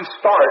 How do you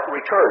start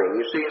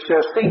returning? You see, it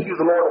says, "Seek you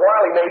the Lord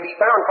while He may be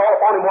found. Call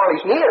upon Him while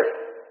He's near."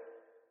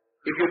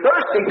 If you're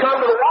thirsty, come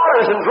to the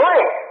waters and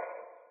drink.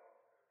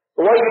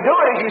 The way you do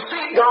it is you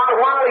seek God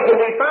while He can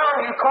be found.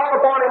 You call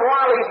upon Him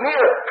while He's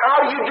near. How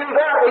do you do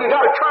that? Well, you've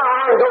got to turn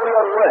around and go the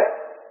other way.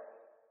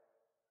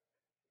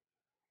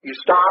 You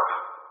stop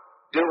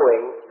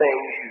doing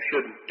things you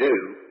shouldn't do.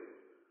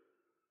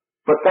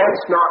 But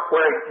that's not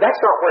where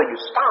you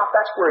stop.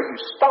 That's where you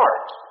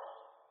start.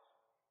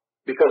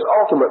 Because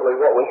ultimately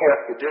what we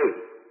have to do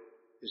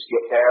is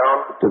get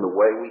down to the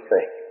way we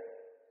think.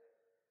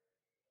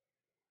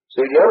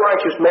 See, the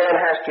unrighteous man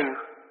has to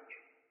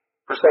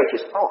forsake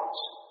his thoughts.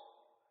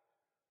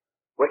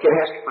 Wicked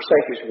has to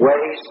forsake his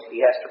ways.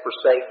 He has to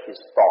forsake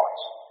his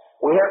thoughts.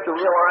 We have to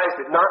realize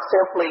that not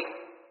simply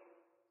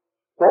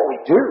what we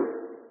do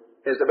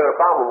is the better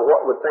problem of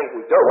what we think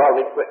we do. Well, I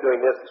need to quit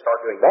doing this and start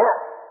doing that.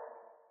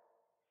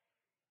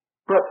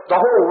 But the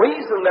whole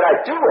reason that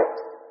I do it,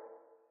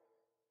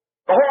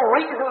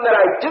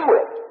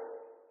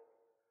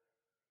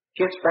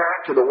 gets back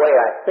to the way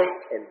I think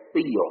and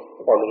feel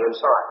on the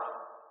inside.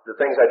 The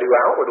things I do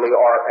outwardly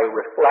are a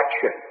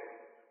reflection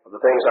of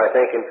the things I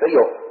think and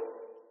feel.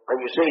 And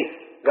you see,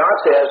 God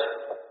says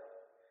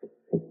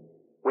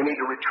we need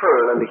to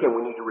return unto Him,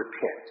 we need to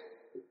repent.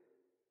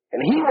 And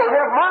He will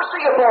have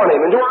mercy upon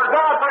him, and to our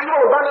God, for He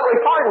will abundantly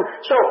pardon.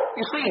 So,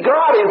 you see,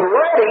 God is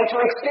ready to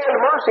extend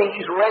mercy.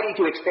 He's ready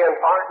to extend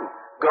pardon.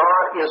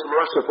 God is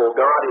merciful.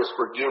 God is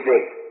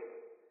forgiving.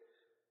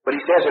 But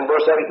He says in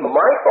verse 8,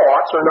 "My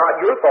thoughts are not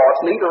your thoughts,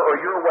 neither are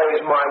your ways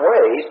my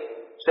ways,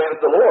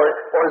 saith the Lord.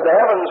 For as the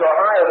heavens are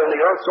higher than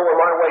the earth, so are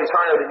my ways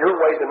higher than your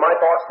ways, and my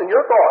thoughts than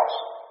your thoughts."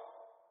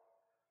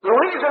 The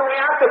reason we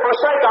have to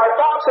forsake our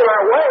thoughts and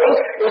our ways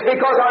is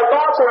because our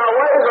thoughts and our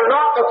ways are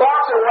not the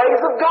thoughts and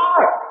ways of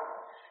God.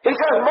 He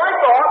says, "My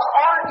thoughts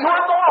aren't your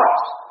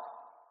thoughts."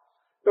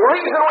 The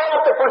reason we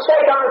have to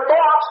forsake our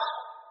thoughts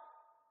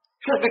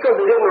is because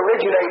they didn't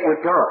originate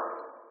with God.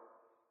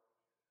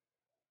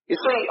 You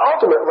see,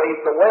 ultimately,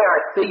 the way I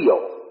feel,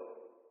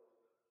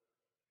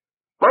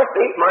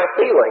 my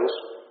feelings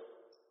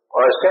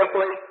are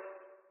simply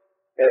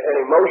an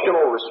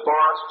emotional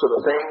response to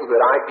the things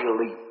that I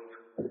believe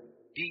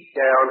deep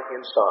down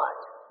inside.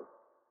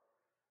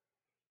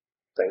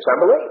 Things I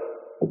believe.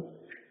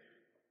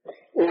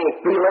 Any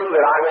feeling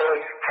that I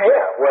may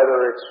have,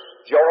 whether it's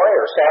joy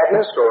or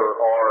sadness or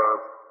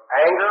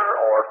anger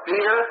or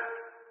fear,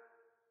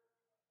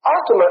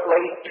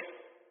 ultimately,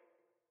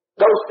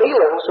 those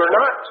feelings are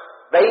not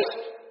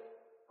based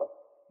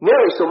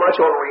nearly so much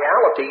on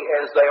reality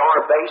as they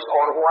are based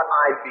on what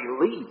I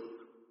believe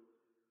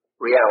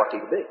reality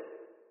to be.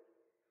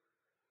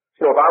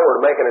 If I were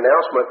to make an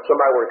announcement,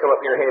 somebody were to come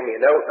up here and hand me a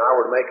note, and I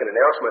were to make an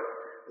announcement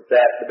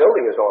that the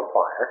building is on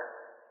fire,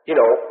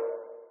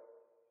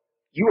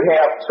 you would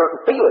have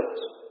certain feelings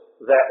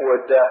that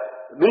would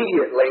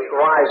immediately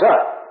rise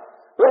up.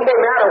 It wouldn't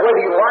matter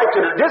whether you liked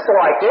it or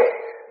disliked it.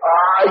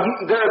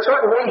 There are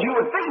certain ways you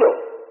would feel.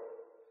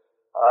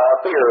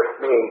 Fear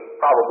being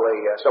probably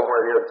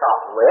somewhere near the top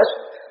of the list.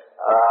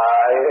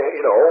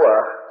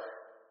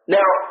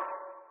 Now,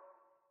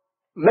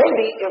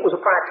 maybe it was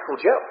a practical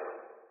joke,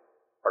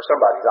 or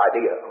somebody's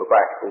idea of a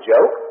practical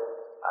joke.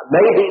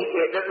 Maybe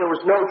there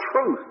was no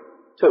truth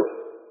to it.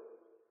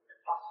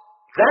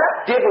 That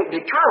didn't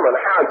determine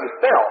how you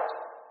felt.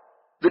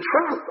 The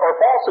truth or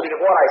falsity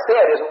of what I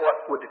said isn't what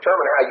would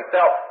determine how you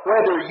felt.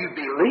 Whether you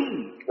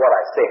believed what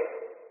I said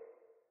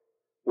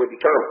would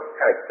determine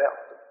how you felt.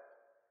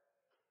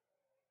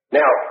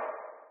 Now,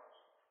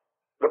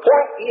 the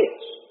point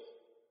is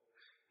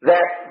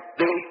that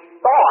the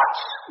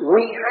thoughts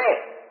we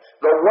have,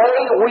 the way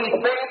we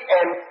think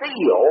and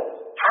feel,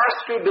 has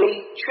to be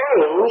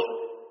changed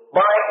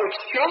by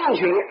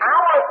exchanging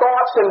our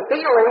thoughts and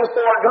feelings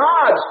for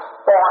God's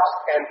thoughts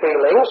and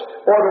feelings,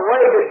 or the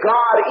way that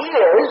God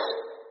is,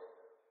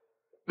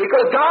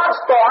 because God's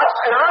thoughts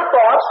and our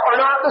thoughts are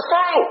not the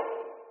same.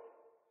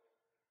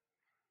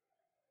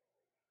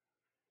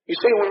 You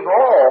see, we've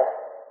all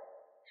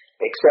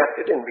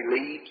accepted and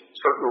believed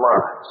certain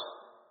lies.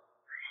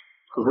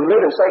 Because we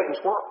live in Satan's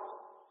world.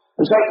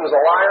 And Satan is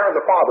a liar and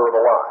the father of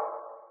a lie.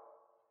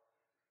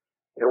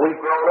 And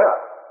we've grown up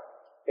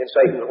in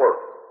Satan's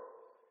world.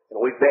 And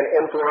we've been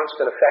influenced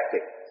and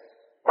affected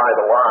by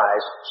the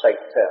lies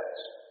Satan tells.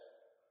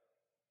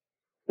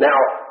 Now,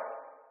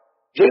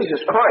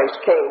 Jesus Christ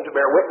came to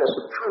bear witness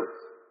of truth.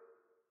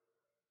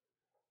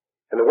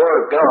 And the Word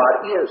of God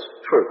is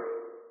truth.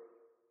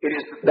 It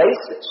is the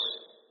basis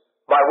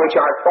by which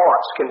our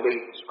thoughts can be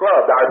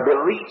scrubbed, our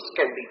beliefs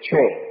can be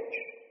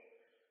changed.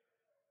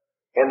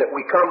 And that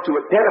we come to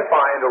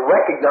identify and to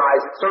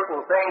recognize that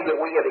certain things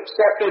that we have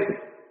accepted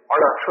are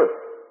not true.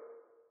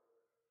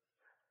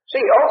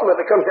 See,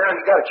 ultimately it comes down,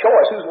 you've got a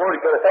choice. Whose word are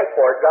you going to take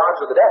for it, God's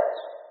or the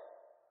devil's?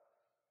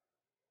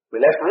 I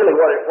mean, that's really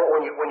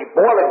when you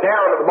boil it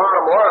down to the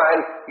bottom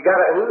line,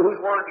 whose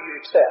word do you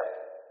accept?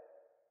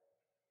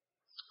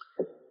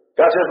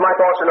 God says, my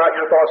thoughts are not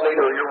your thoughts,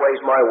 neither are your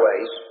ways my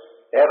ways.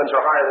 The heavens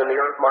are higher than the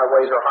earth, my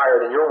ways are higher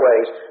than your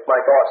ways, my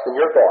thoughts than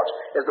your thoughts.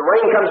 As the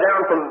rain comes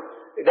down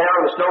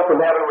the snow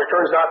from heaven,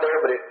 returns not there,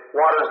 but it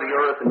waters the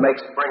earth and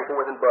makes it bring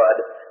forth and bud,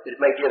 that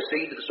it may give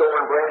seed to the sower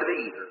and bread to the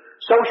eater.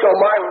 So shall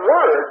my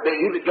word be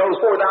that goes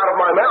forth out of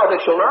my mouth.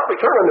 It shall not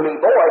return unto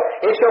me void.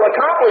 It shall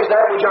accomplish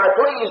that which I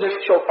please, and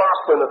it shall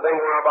prosper in the thing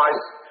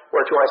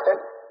whereto I send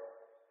it.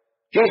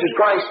 Jesus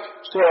Christ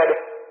said,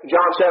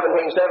 John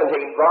 17:17,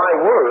 thy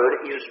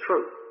word is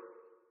true.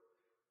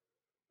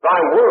 Thy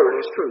word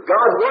is true.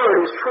 God's word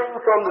is true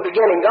from the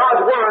beginning.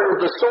 God's word is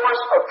the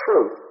source of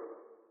truth.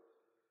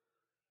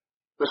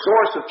 The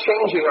source of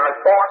changing our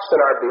thoughts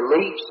and our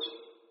beliefs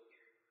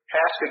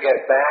has to get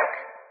back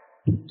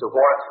to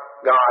what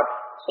God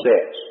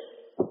says.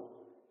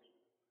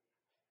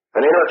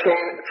 An inner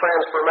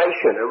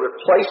transformation, a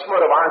replacement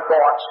of our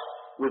thoughts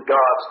with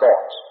God's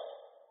thoughts.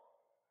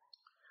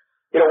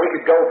 You know, we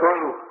could go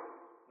through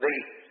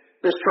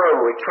this term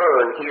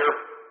return here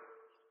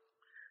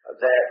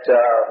that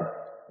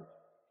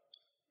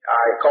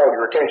I called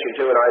your attention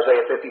to in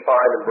Isaiah 55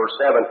 and verse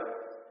 7.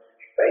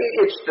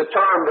 It's the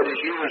term that is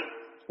used,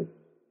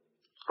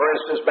 for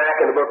instance, back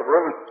in the book of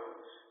Ruth,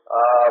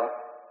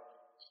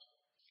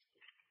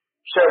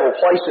 several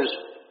places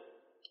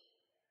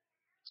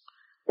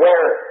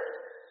where,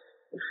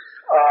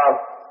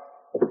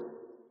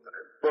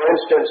 for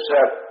instance,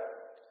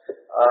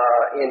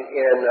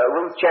 in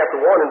Ruth chapter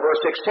 1 and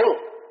verse 16,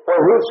 where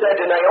Ruth said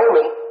to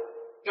Naomi,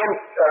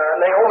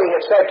 Naomi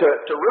had said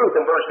to Ruth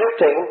in verse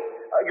 15,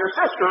 your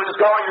sister-in-law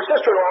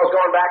has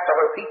gone back to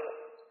her people,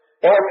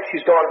 and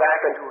she's gone back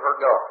into her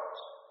gods.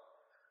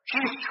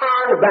 She's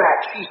turned back.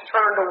 She's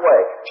turned away.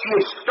 She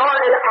has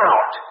started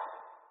out.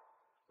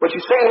 But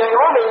you see,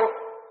 Naomi,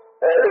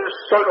 there's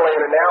certainly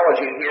an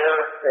analogy here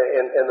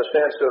in the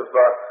sense of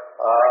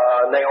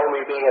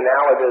Naomi being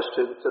analogous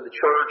to the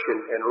church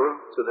and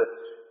Ruth to the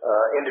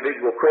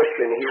individual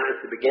Christian here at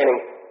the beginning,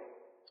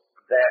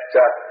 that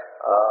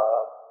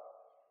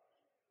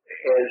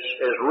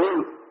as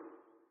Ruth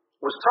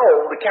was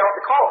told to count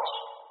the cost.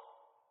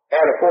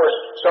 And of course,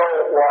 so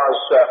was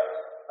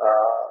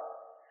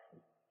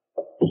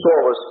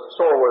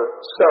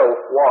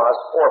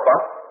Orpah,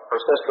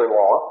 her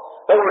sister-in-law.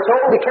 They were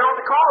told to count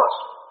the cost,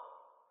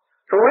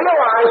 to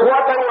realize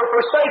what they were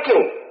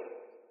forsaking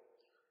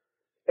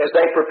as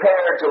they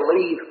prepared to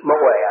leave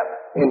Moab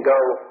and go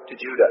to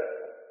Judah.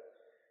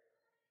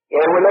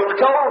 And when they were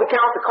told to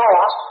count the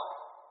cost,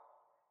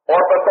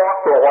 Orpah thought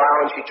for a while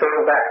and she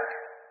turned back.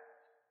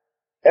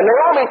 And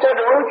Naomi said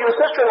to Ruth, your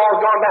sister-in-law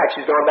has gone back.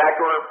 She's gone back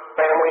to her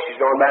family. She's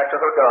gone back to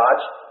her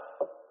gods.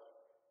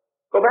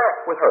 Go back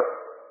with her.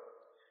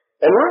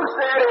 And Ruth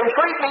said,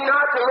 entreat me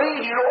not to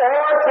leave you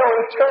or to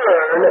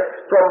return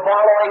from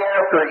following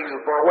after you.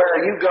 For where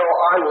you go,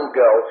 I will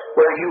go.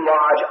 Where you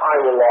lodge, I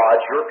will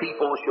lodge. Your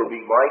people shall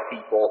be my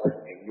people,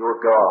 and your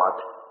God,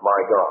 my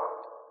God.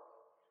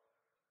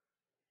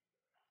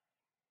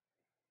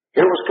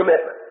 Here was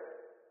commitment.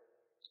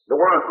 The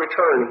word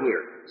return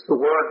here is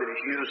the word that is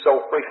used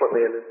so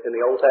frequently in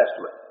the Old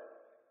Testament.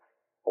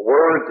 A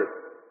word that,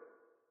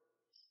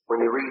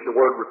 when you read the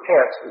word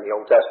repent in the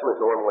Old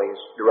Testament, normally is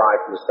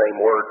derived from the same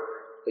word,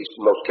 at least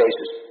in most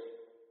cases.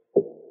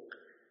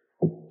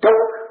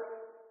 Don't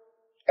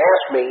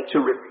ask me to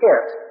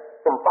repent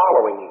from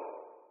following you.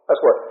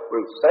 That's what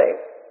Ruth's saying.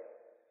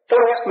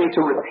 Don't ask me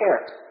to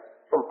repent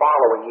from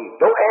following you.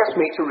 Don't ask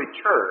me to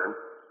return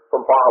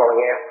from following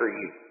after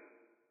you.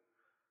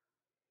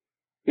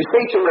 You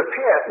see, to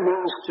repent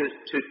means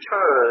to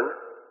turn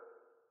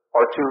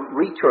or to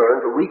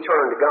return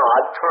to God,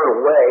 turn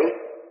away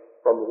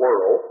from the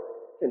world,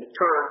 and to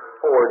turn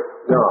toward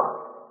God.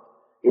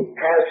 It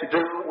has to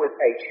do with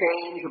a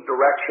change of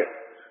direction.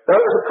 Now,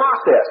 there's a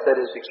process that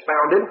is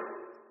expounded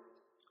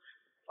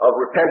of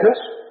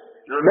repentance.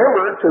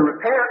 Remember, to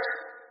repent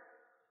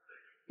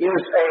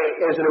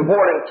is an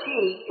important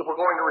key if we're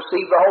going to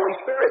receive the Holy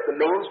Spirit, the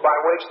means by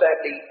which that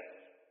deep,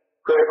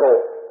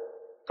 critical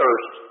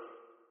thirst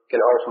can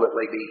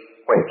ultimately be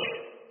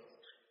quenched.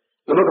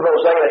 The book of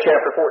Hosea,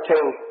 chapter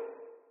 14.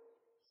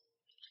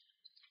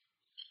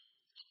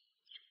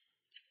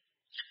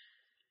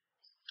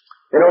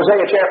 In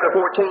Hosea chapter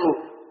 14,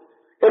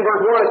 in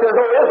verse 1, it says,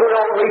 O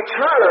Israel,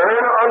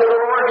 return unto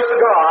the Lord your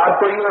God,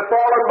 for you have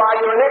fallen by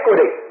your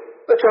iniquity.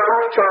 The term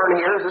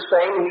return here is the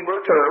same Hebrew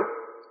term.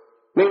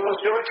 Means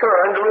to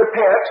return, to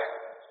repent.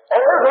 O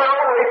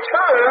Israel,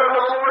 return unto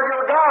the Lord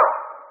your God.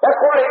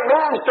 That's what it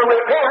means to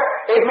repent.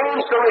 It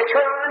means to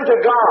return to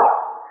God.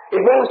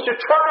 It means to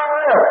turn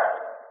around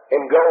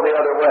and go the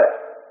other way.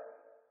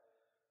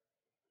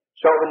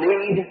 So the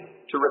need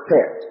to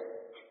repent.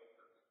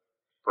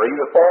 For you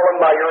have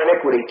fallen by your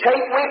iniquity. Take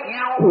with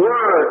you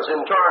words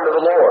and turn to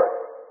the Lord.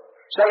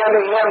 Say unto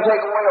him, take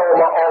away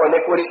all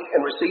iniquity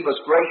and receive us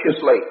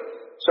graciously.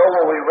 So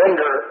will we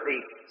render the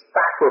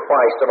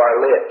sacrifice of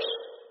our lips.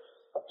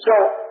 So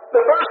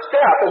the first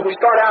step, as we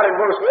start out in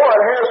verse 1,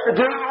 has to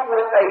do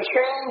with a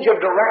change of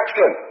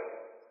direction.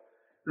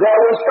 That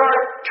we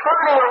start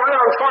turning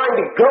around, trying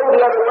to go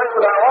the other way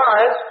with our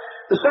lives.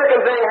 The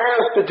second thing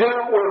has to do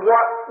with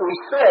what we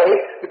say,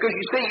 because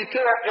you see, you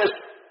can't just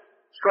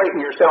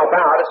straighten yourself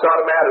out. It's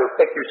not a matter of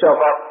pick yourself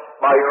up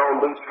by your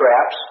own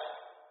bootstraps.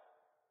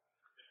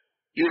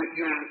 You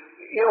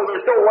know,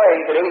 there's no way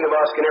that any of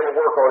us can ever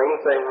work on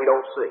anything we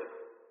don't see.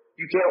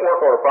 You can't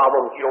work on a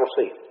problem if you don't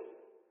see it.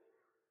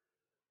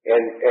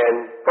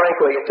 And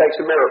frankly, it takes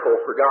a miracle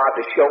for God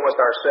to show us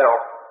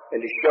ourselves and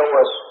to show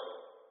us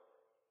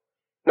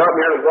not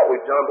merely what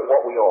we've done, but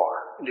what we are,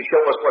 and to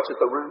show us what's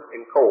at the root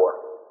and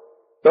core.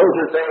 Those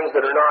are things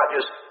that are not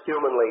just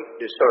humanly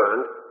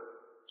discerned.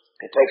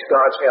 It takes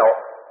God's help.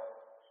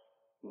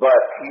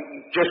 But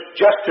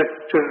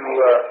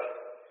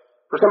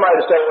for somebody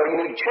to say, well,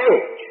 you need to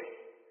change.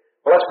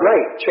 Well, that's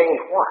great. Change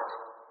what?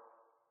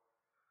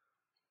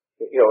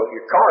 You know,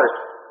 your car's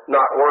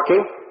not working,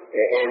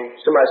 and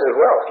somebody says,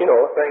 well, you know,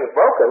 the thing is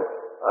broken.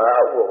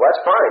 Well,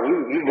 that's fine.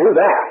 You knew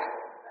that.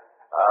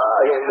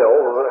 You know,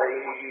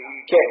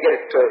 you can't get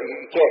it to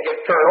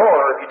turn on,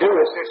 or if you do,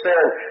 it sits there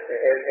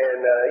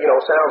and you know,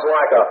 sounds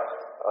like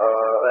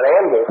an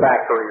animal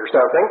factory or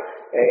something.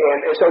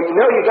 And so you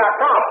know you got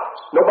problems.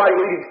 Nobody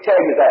needed to tell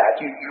you that.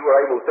 You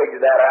were able to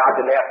figure that out.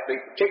 Didn't have to be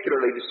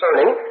particularly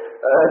discerning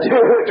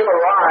to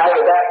arrive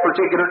at that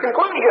particular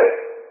conclusion.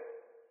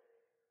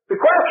 The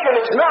question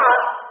is not,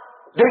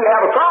 do you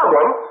have a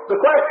problem? The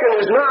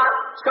question is not,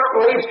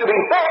 something needs to be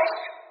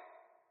fixed.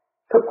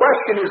 The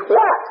question is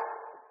what?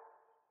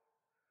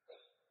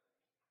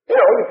 You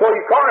know, you pull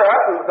your car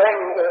up and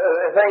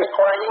the thing's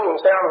clanging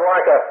and sounds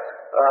like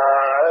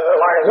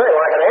like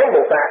an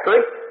animal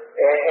factory.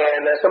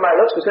 And somebody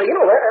looks and says, you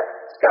know,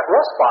 it's got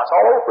rust spots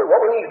all over it.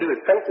 What we need to do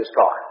is paint this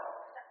car.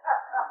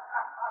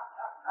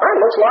 It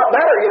looks a lot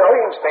better, you know.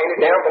 You can stain it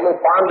down with a little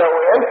Bondo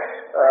in,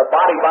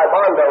 body by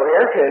Bondo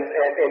here,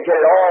 and get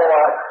it all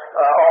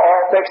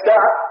fixed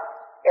up.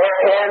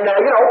 And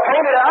you know,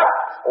 paint it up,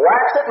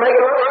 wax it, make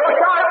it look really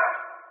sharp.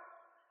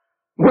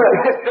 But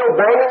it's still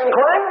banging and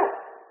clanging.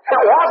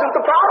 That wasn't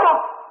the problem.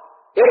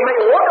 It may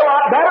look a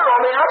lot better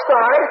on the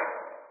outside.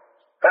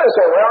 And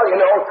say, well,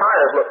 you know,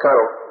 tires look kind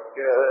of,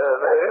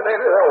 they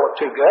don't look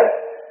too good.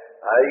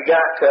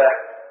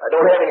 I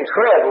don't have any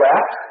tread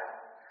left.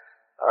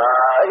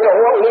 You know,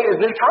 what we need is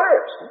new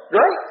tires.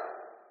 Great.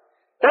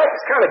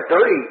 That's kind of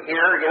dirty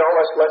here, you know,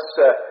 let's you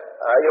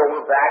know,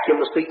 we'll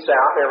vacuum the seats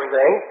out and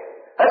everything.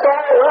 That's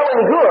all well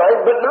and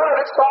good, but none of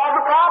it solves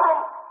the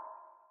problem.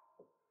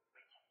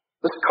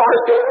 This car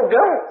still won't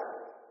go.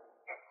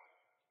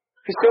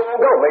 He still won't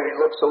go. Maybe it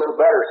looks a little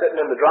better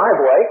sitting in the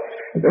driveway.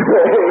 You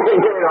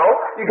know,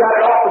 you got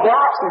it off the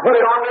box and put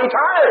it on new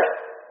tires.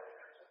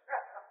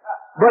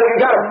 But if you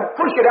got to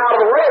push it out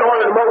of the way in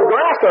order to mow the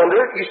grass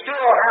under it, you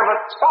still haven't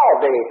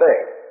solved anything.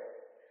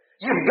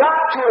 You've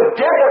got to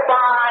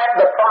identify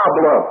the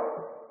problem.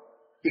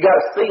 You got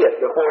to see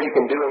it before you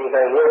can do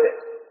anything with it.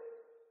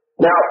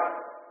 Now,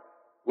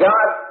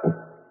 God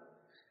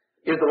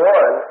is the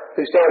one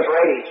who stands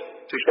ready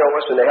to show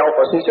us and to help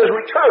us. He says,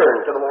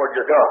 return to the Lord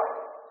your God.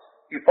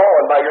 You've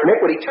fallen by your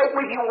iniquity. Take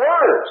with you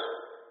words.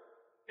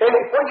 And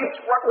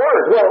what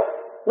words? Well,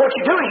 what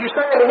you do is you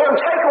say unto him,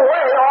 take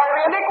away all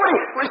the iniquity.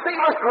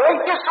 Receive us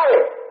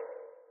graciously.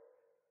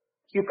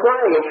 You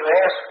pray and you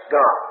ask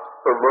God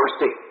for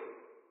mercy.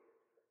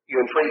 You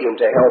entreat him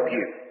to help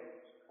you.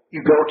 You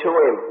go to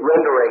him,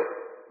 rendering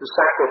the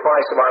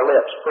sacrifice of our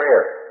lips,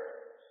 prayer.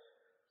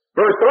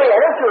 Verse 3,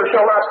 answer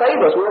shall not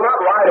save us. We will not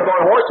ride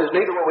upon horses,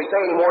 neither will we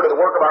say any more to the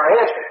work of our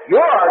hands. You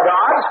are our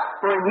gods,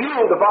 for in you,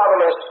 the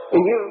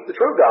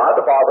true God,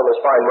 the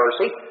fatherless, find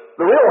mercy.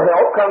 The real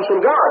help comes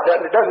from God.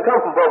 It doesn't come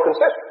from broken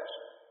systems.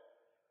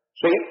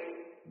 See,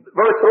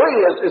 verse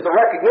 3 is the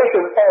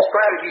recognition that false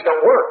strategies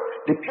don't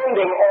work,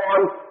 depending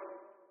on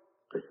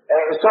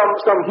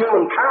some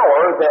human power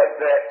that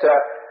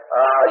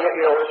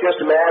you know, it's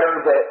just a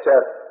matter that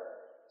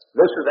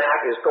this or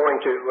that is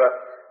going to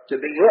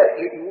be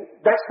it.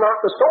 That's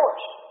not the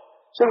source.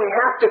 See, we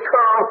have to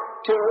come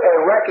to a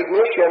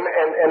recognition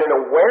and an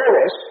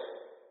awareness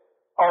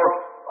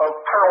of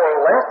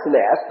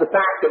powerlessness, the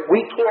fact that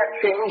we can't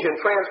change and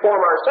transform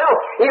ourselves.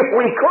 If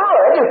we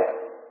could,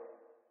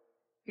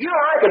 you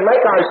and I could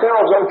make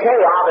ourselves okay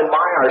of and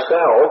by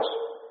ourselves.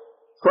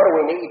 What do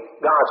we need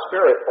God's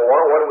Spirit for?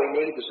 What do we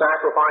need the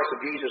sacrifice of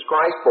Jesus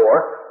Christ for?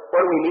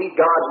 What do we need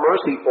God's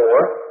mercy for?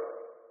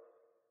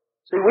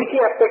 See, we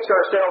can't fix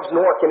ourselves,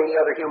 nor can any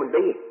other human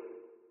being.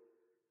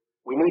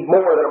 We need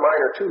more than a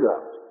minor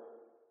tune-up.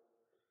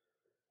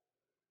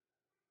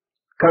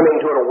 Coming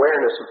to an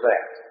awareness of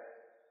that.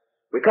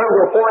 We come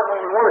to a point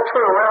where we want to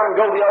turn around and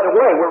go the other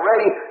way. We're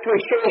ready to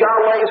exchange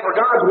our ways for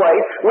God's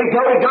ways. We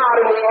go to God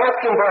and we ask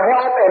Him for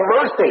help and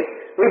mercy.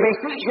 We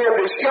beseech Him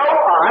to show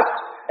us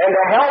and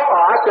to help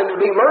us and to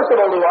be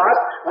merciful to us.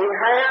 We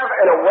have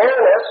an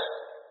awareness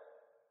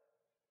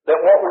that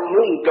what we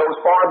need goes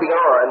far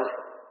beyond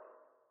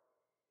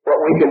what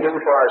we can do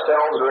for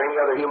ourselves or any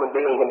other human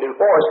being can do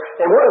for us.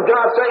 And what does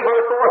God say,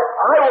 verse 4?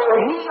 I will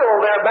heal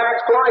their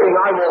backsliding.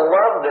 I will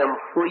love them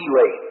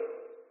freely.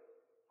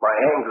 My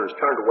anger is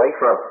turned away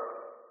from them.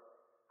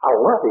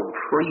 I'll love Him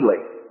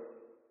freely.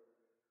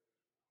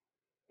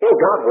 You know,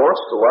 God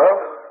wants to love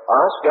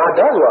us. God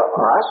does love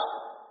us.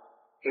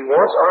 He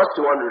wants us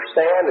to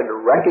understand and to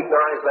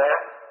recognize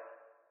that.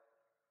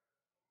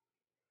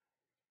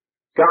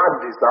 God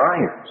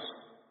desires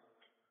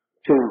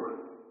to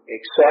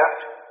accept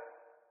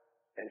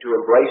and to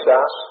embrace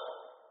us,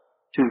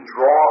 to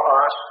draw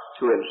us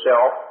to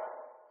Himself.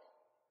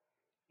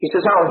 He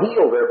says, I'll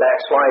heal their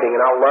backsliding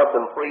and I'll love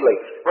them freely.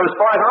 Verse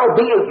 5, I'll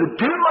be as the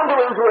dew unto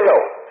Israel.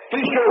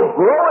 He shall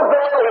grow as the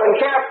lily and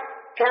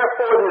cast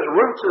forth his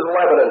roots as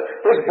Lebanon.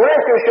 His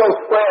branches shall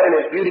spread and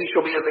his beauty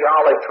shall be as the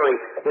olive tree.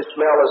 His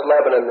smell is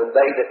Lebanon, and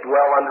they that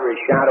dwell under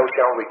his shadow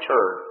shall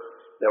return.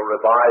 They'll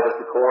revive as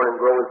the corn and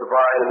grow as the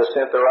vine, and the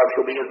scent thereof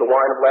shall be as the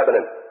wine of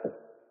Lebanon.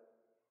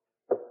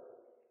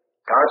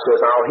 God says,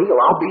 I'll heal.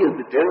 I'll be as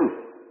the dew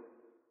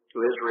to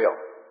Israel.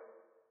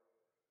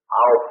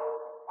 I'll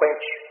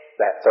quench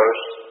that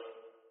thirst.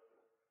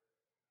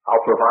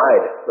 I'll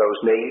provide those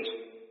needs.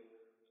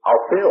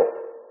 I'll fill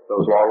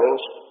those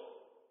longings.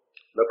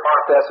 The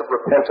process of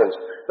repentance,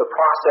 the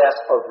process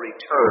of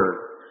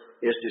return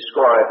is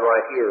described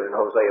right here in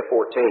Hosea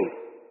 14.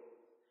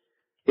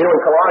 You know,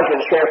 in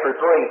Colossians chapter 3,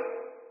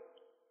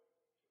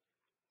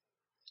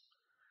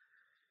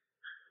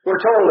 we're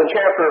told in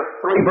chapter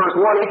 3, verse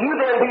 1, if you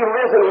then be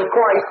risen with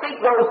Christ, seek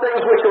those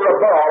things which are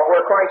above,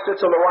 where Christ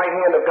sits on the right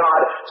hand of God.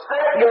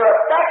 Set your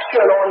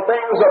affection on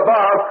things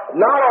above,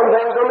 not on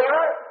things on the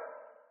earth.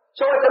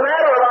 So it's a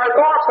matter of our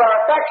thoughts, our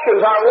affections,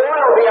 our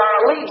loyalty, our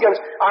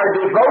allegiance, our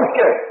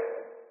devotion.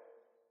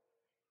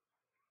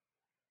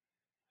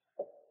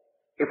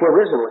 If we're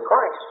risen with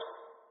Christ,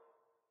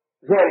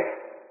 then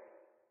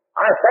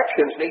our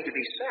affections need to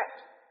be set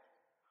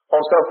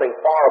on something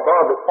far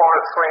above that far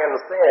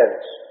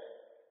transcends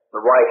the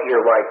right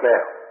here, right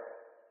now.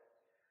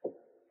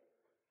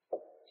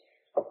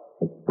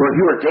 For if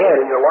you are dead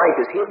and your life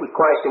is hid with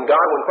Christ in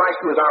God, when Christ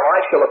who is our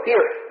life shall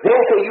appear, then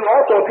shall you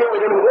also appear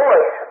with Him in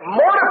glory.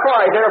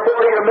 Mortify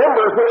therefore your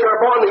members which are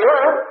upon the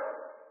earth,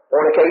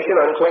 fornication,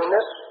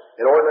 uncleanness,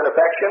 inordinate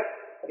affection,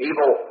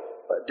 evil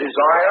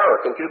desire or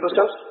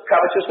concupiscence,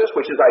 covetousness,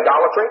 which is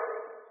idolatry.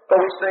 For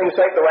which things'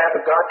 sake the wrath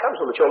of God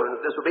comes on the children of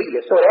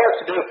disobedience. So it has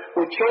to do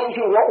with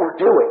changing what we're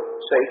doing.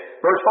 See,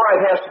 verse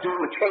 5 has to do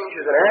with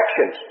changes in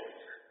actions.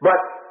 But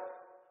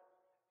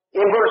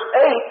in verse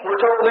 8,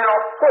 we're told now,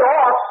 put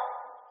off.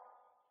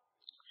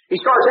 He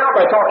starts out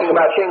by talking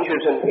about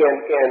changes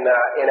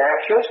in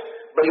actions,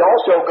 but he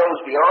also goes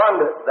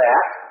beyond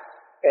that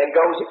and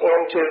goes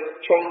into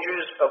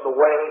changes of the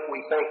way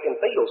we think and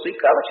feel. See,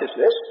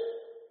 covetousness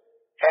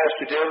has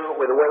to do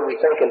with the way we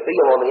think and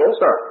feel on the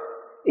inside.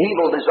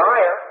 Evil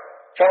desire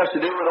has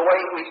to do with the way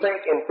we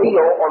think and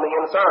feel on the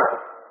inside.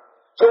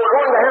 So we're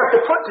going to have to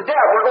put to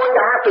death, we're going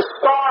to have to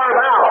starve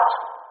out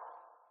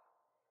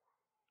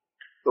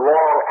the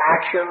wrong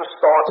actions,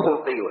 thoughts, and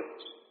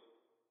feelings.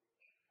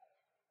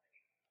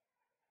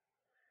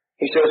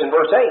 He says in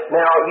verse 8,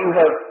 now you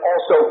have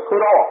also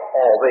put off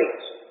all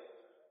these: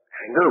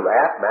 anger,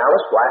 wrath,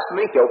 malice,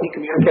 blasphemy, filthy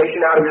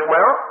communication out of your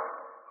mouth.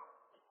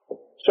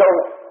 So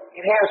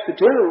it has to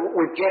do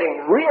with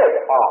getting rid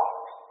of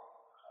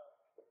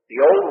the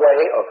old way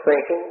of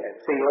thinking and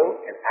feeling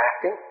and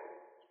acting.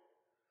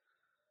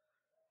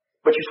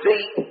 But you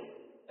see,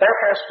 that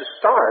has to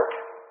start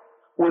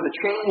with a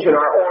change in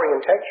our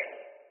orientation.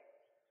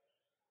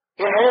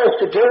 It has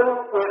to do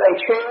with a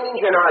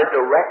change in our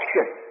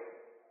direction.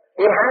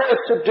 It has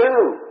to do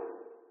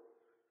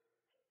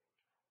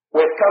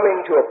with coming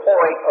to a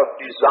point of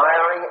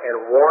desiring and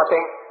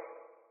wanting,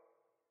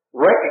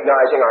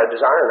 recognizing our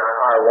desire and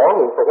our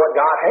longing for what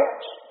God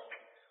has.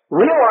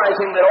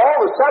 Realizing that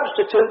all the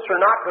substitutes are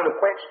not going to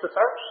quench the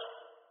thirst.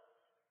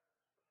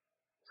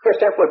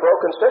 They're simply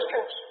broken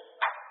cisterns.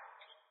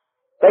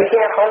 They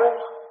can't hold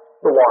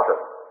the water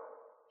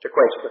to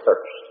quench the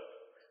thirst.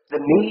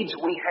 The needs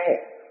we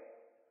have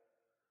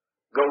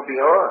go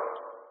beyond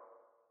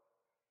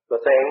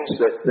the things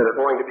that are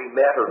going to be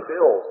met or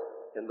filled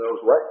in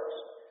those ways.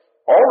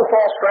 All the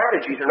false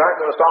strategies are not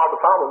going to solve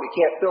the problem. You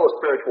can't fill a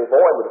spiritual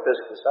void with a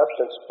physical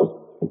substance.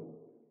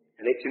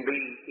 And it can be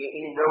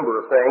any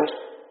number of things.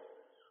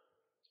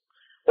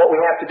 What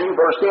we have to do,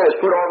 verse 10, is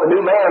put on the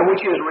new man,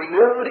 which is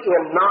renewed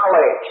in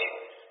knowledge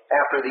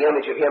after the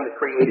image of him that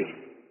created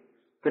him.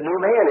 The new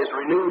man is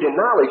renewed in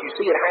knowledge. You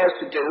see, it has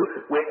to do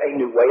with a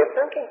new way of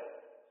thinking.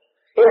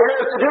 It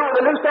has to do with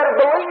a new set of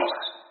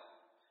beliefs.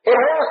 It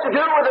has to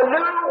do with a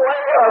new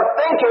way of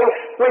thinking,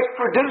 which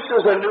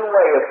produces a new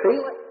way of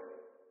feeling.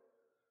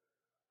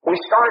 We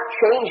start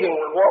changing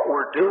with what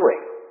we're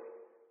doing.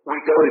 We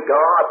go to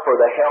God for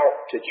the help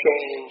to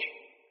change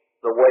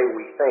the way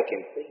we think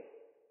and feel.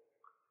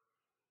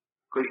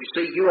 Because you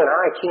see, you and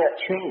I can't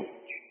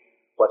change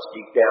what's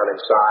deep down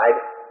inside.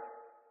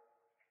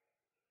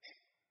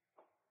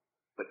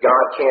 But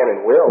God can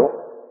and will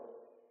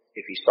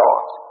if He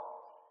sought.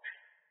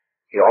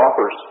 He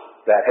offers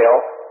that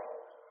help.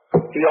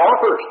 He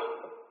offers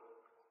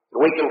that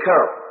we can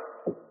come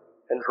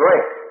and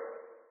drink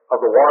of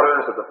the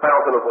waters of the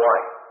fountain of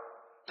life.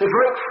 To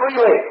drink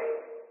freely.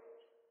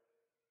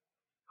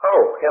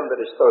 Oh, him that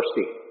is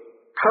thirsty,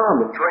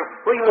 come and drink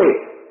freely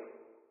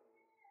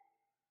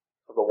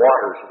of the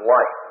waters of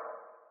life.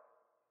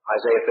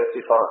 Isaiah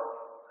 55.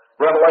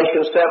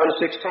 Revelation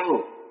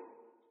 7:16.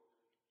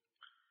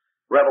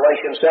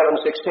 Revelation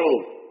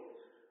 7:16.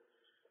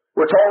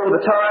 We're told of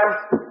the time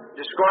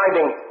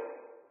describing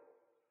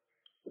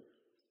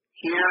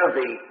here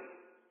the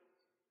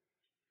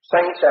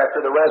saints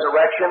after the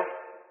resurrection.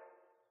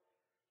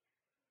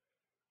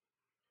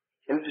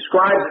 And it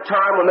describes the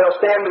time when they'll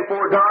stand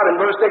before God.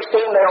 In verse 16,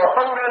 they'll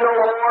hunger no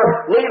more,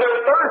 neither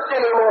thirst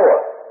anymore.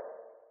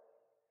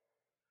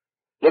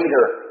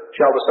 Neither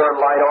shall the sun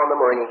light on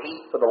them or any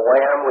heat, for the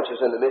Lamb which is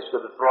in the midst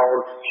of the throne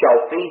shall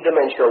feed them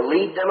and shall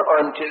lead them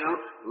unto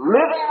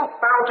living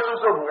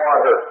fountains of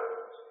water.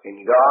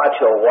 And God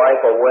shall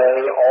wipe away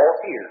all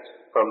tears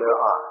from their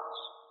eyes.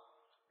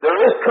 There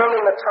is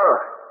coming a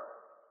time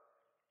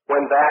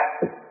when that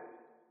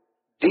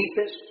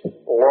deepest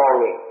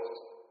longings,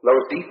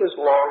 those deepest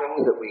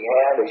longings that we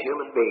have as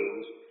human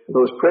beings,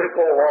 those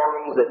critical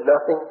longings that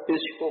nothing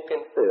physical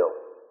can fill,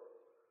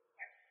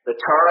 the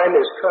time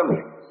is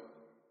coming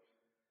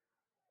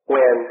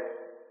when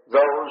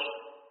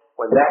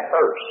that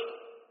thirst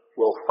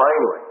will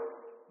finally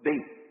be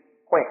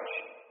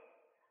quenched.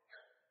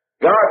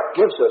 God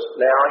gives us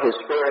now His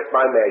Spirit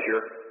by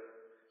measure.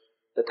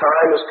 The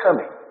time is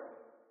coming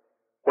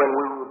when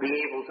we will be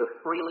able to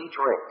freely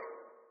drink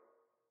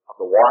of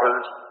the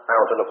waters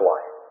fountain of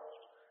life.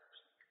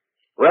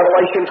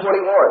 Revelation 21.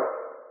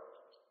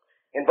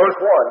 In verse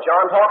 1,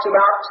 John talks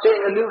about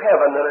seeing a new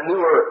heaven and a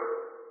new earth.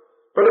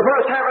 For the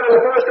first heaven and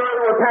the first earth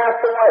were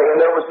passed away, and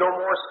there was no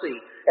more sea.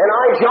 And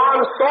I, John,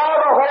 saw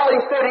the holy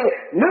city,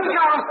 New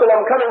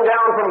Jerusalem, coming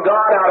down from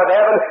God out of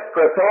heaven,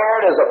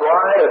 prepared as a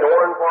bride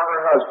adorned for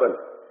her husband.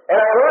 And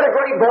I heard a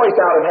great voice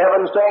out of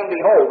heaven, saying,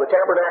 Behold, the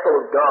tabernacle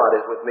of God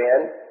is with men,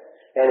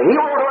 and He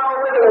will dwell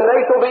with them, and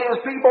they shall be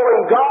His people,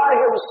 and God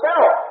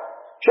Himself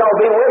shall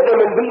be with them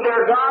and be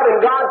their God,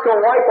 and God shall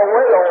wipe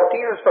away all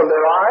tears from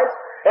their eyes,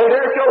 and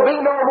there shall be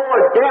no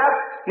more death,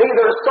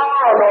 neither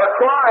sorrow nor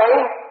crying,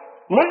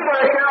 neither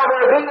shall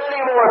there be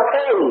any more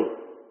pain.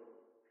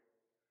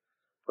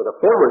 For the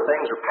former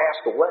things are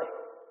passed away.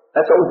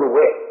 That's over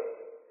with.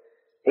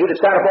 He that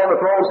sat upon the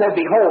throne said,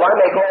 Behold, I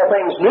make all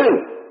things new.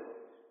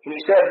 And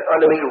He said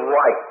unto me,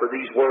 Write, for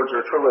these words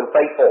are true and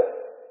faithful.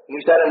 And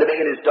He said unto me,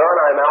 It is done.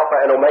 I am Alpha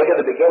and Omega,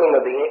 the beginning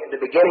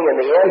and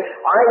the end.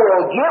 I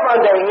will give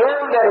unto him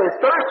that is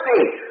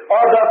thirsty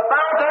of the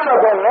fountain of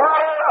the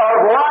water of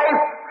life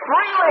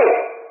freely.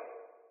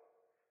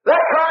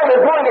 That time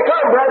is going to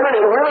come, brethren.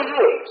 It really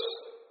is.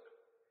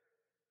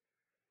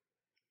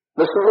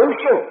 The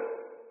solution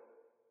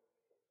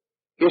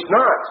is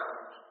not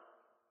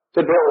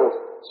to build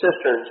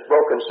cisterns,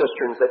 broken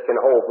cisterns that can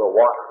hold no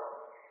water.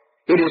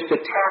 It is to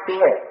tap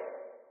in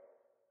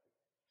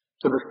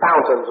to the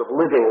fountains of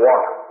living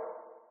water.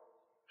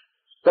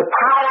 The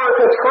power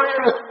to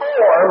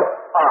transform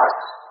us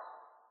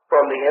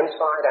from the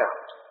inside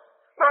out.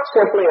 Not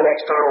simply an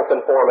external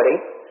conformity,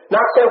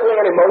 not simply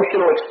an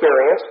emotional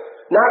experience,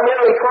 not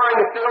merely trying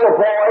to fill a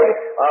void,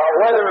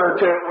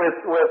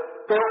 with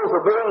pills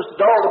or booze to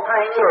dull the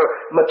pain, or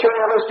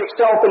materialistic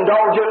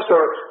self-indulgence,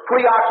 or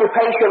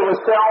preoccupation with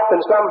self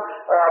in some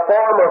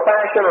form or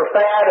fashion or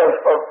fad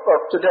of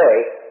today,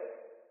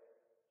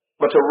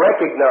 but to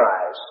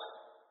recognize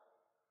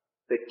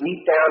that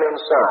deep down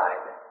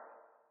inside,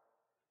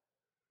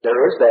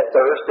 there is that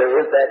thirst, there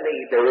is that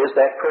need, there is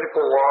that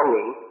critical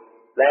longing,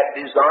 that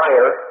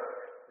desire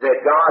that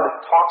God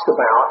talks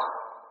about,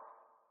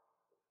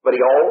 but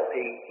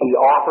He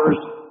offers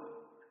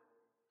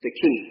the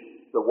key,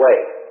 the way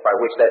by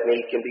which that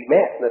need can be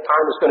met. And the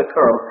time is going to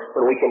come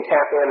when we can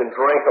tap in and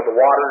drink of the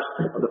waters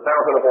of the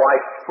fountain of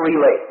life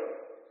freely.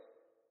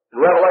 In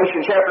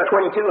Revelation chapter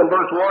 22 and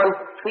verse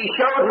 1, He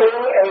showed me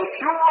a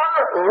pure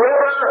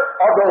river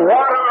of the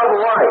water of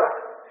life,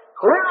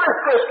 clear as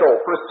crystal,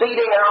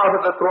 proceeding out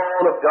of the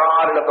throne of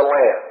God and of the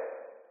Lamb.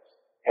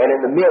 And in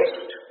the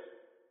midst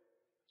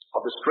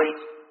of the street,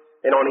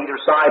 and on either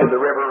side of the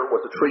river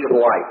was a tree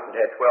of life that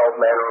had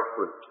 12 manner of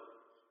fruit.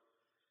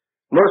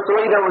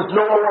 Mercifully, there was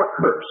no more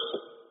curse,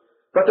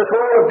 but the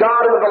throne of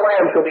God and of the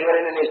Lamb shall be in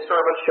it, and his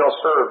servants shall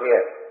serve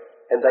him,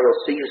 and they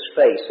will see his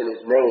face, and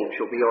his name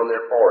shall be on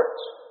their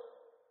foreheads.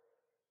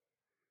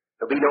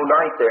 There'll be no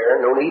night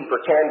there, no need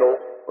for candle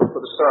or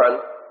for the sun,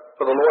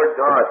 for the Lord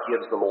God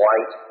gives them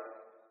light,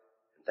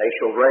 and they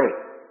shall reign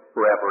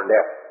forever and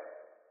ever.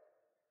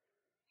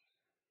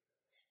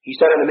 He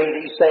said unto me,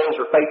 these sayings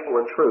are faithful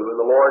and true, and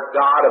the Lord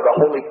God of the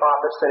holy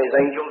prophets sent his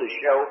angel to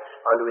show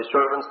unto his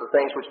servants the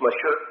things which must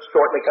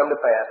shortly come to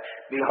pass.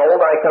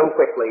 Behold, I come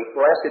quickly.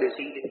 Blessed is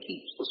he that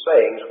keeps the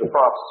sayings of the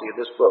prophecy of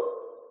this book.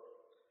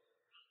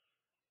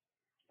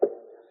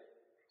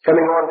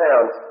 Coming on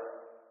down,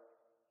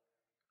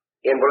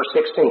 in verse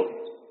 16,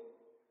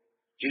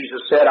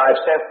 Jesus said, I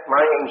have sent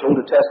my angel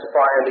to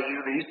testify unto you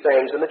these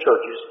things in the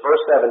churches.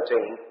 Verse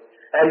 17,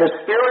 and the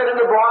Spirit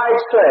and the bride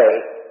say,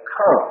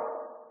 come.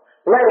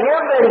 Let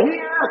him that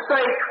hears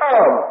say,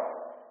 come,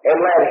 and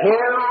let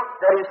him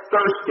that is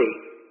thirsty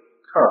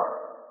come.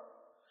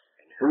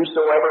 And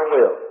whosoever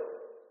will,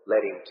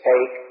 let him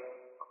take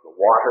of the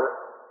water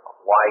of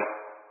life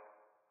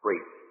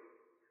freely.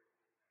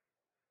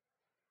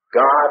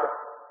 God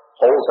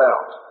holds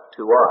out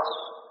to us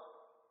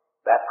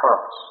that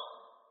promise.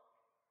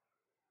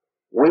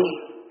 We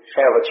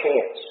have a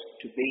chance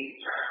to be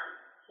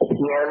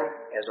in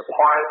as a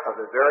part of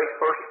the very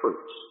first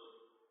fruits.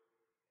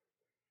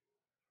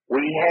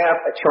 We have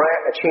a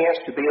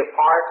chance to be a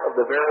part of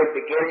the very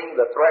beginning,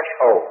 the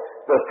threshold,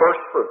 the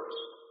first fruits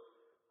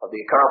of the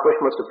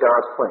accomplishments of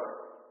God's plan.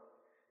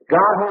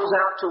 God holds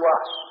out to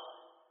us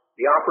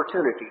the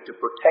opportunity to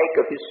partake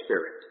of his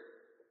Spirit.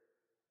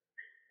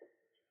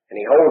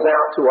 And he holds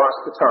out to us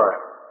the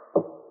time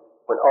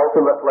when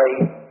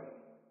ultimately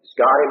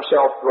God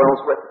himself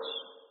dwells with us,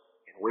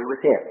 and we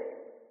with him.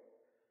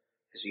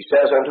 As he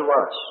says unto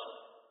us,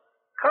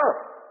 come.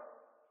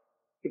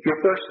 If you're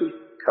thirsty,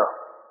 come.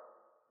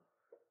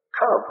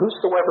 Come,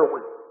 whosoever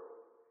will,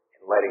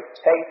 and let him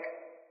take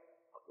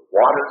of the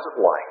waters of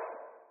life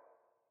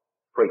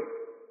freely,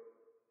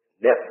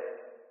 never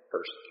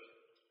thirsty.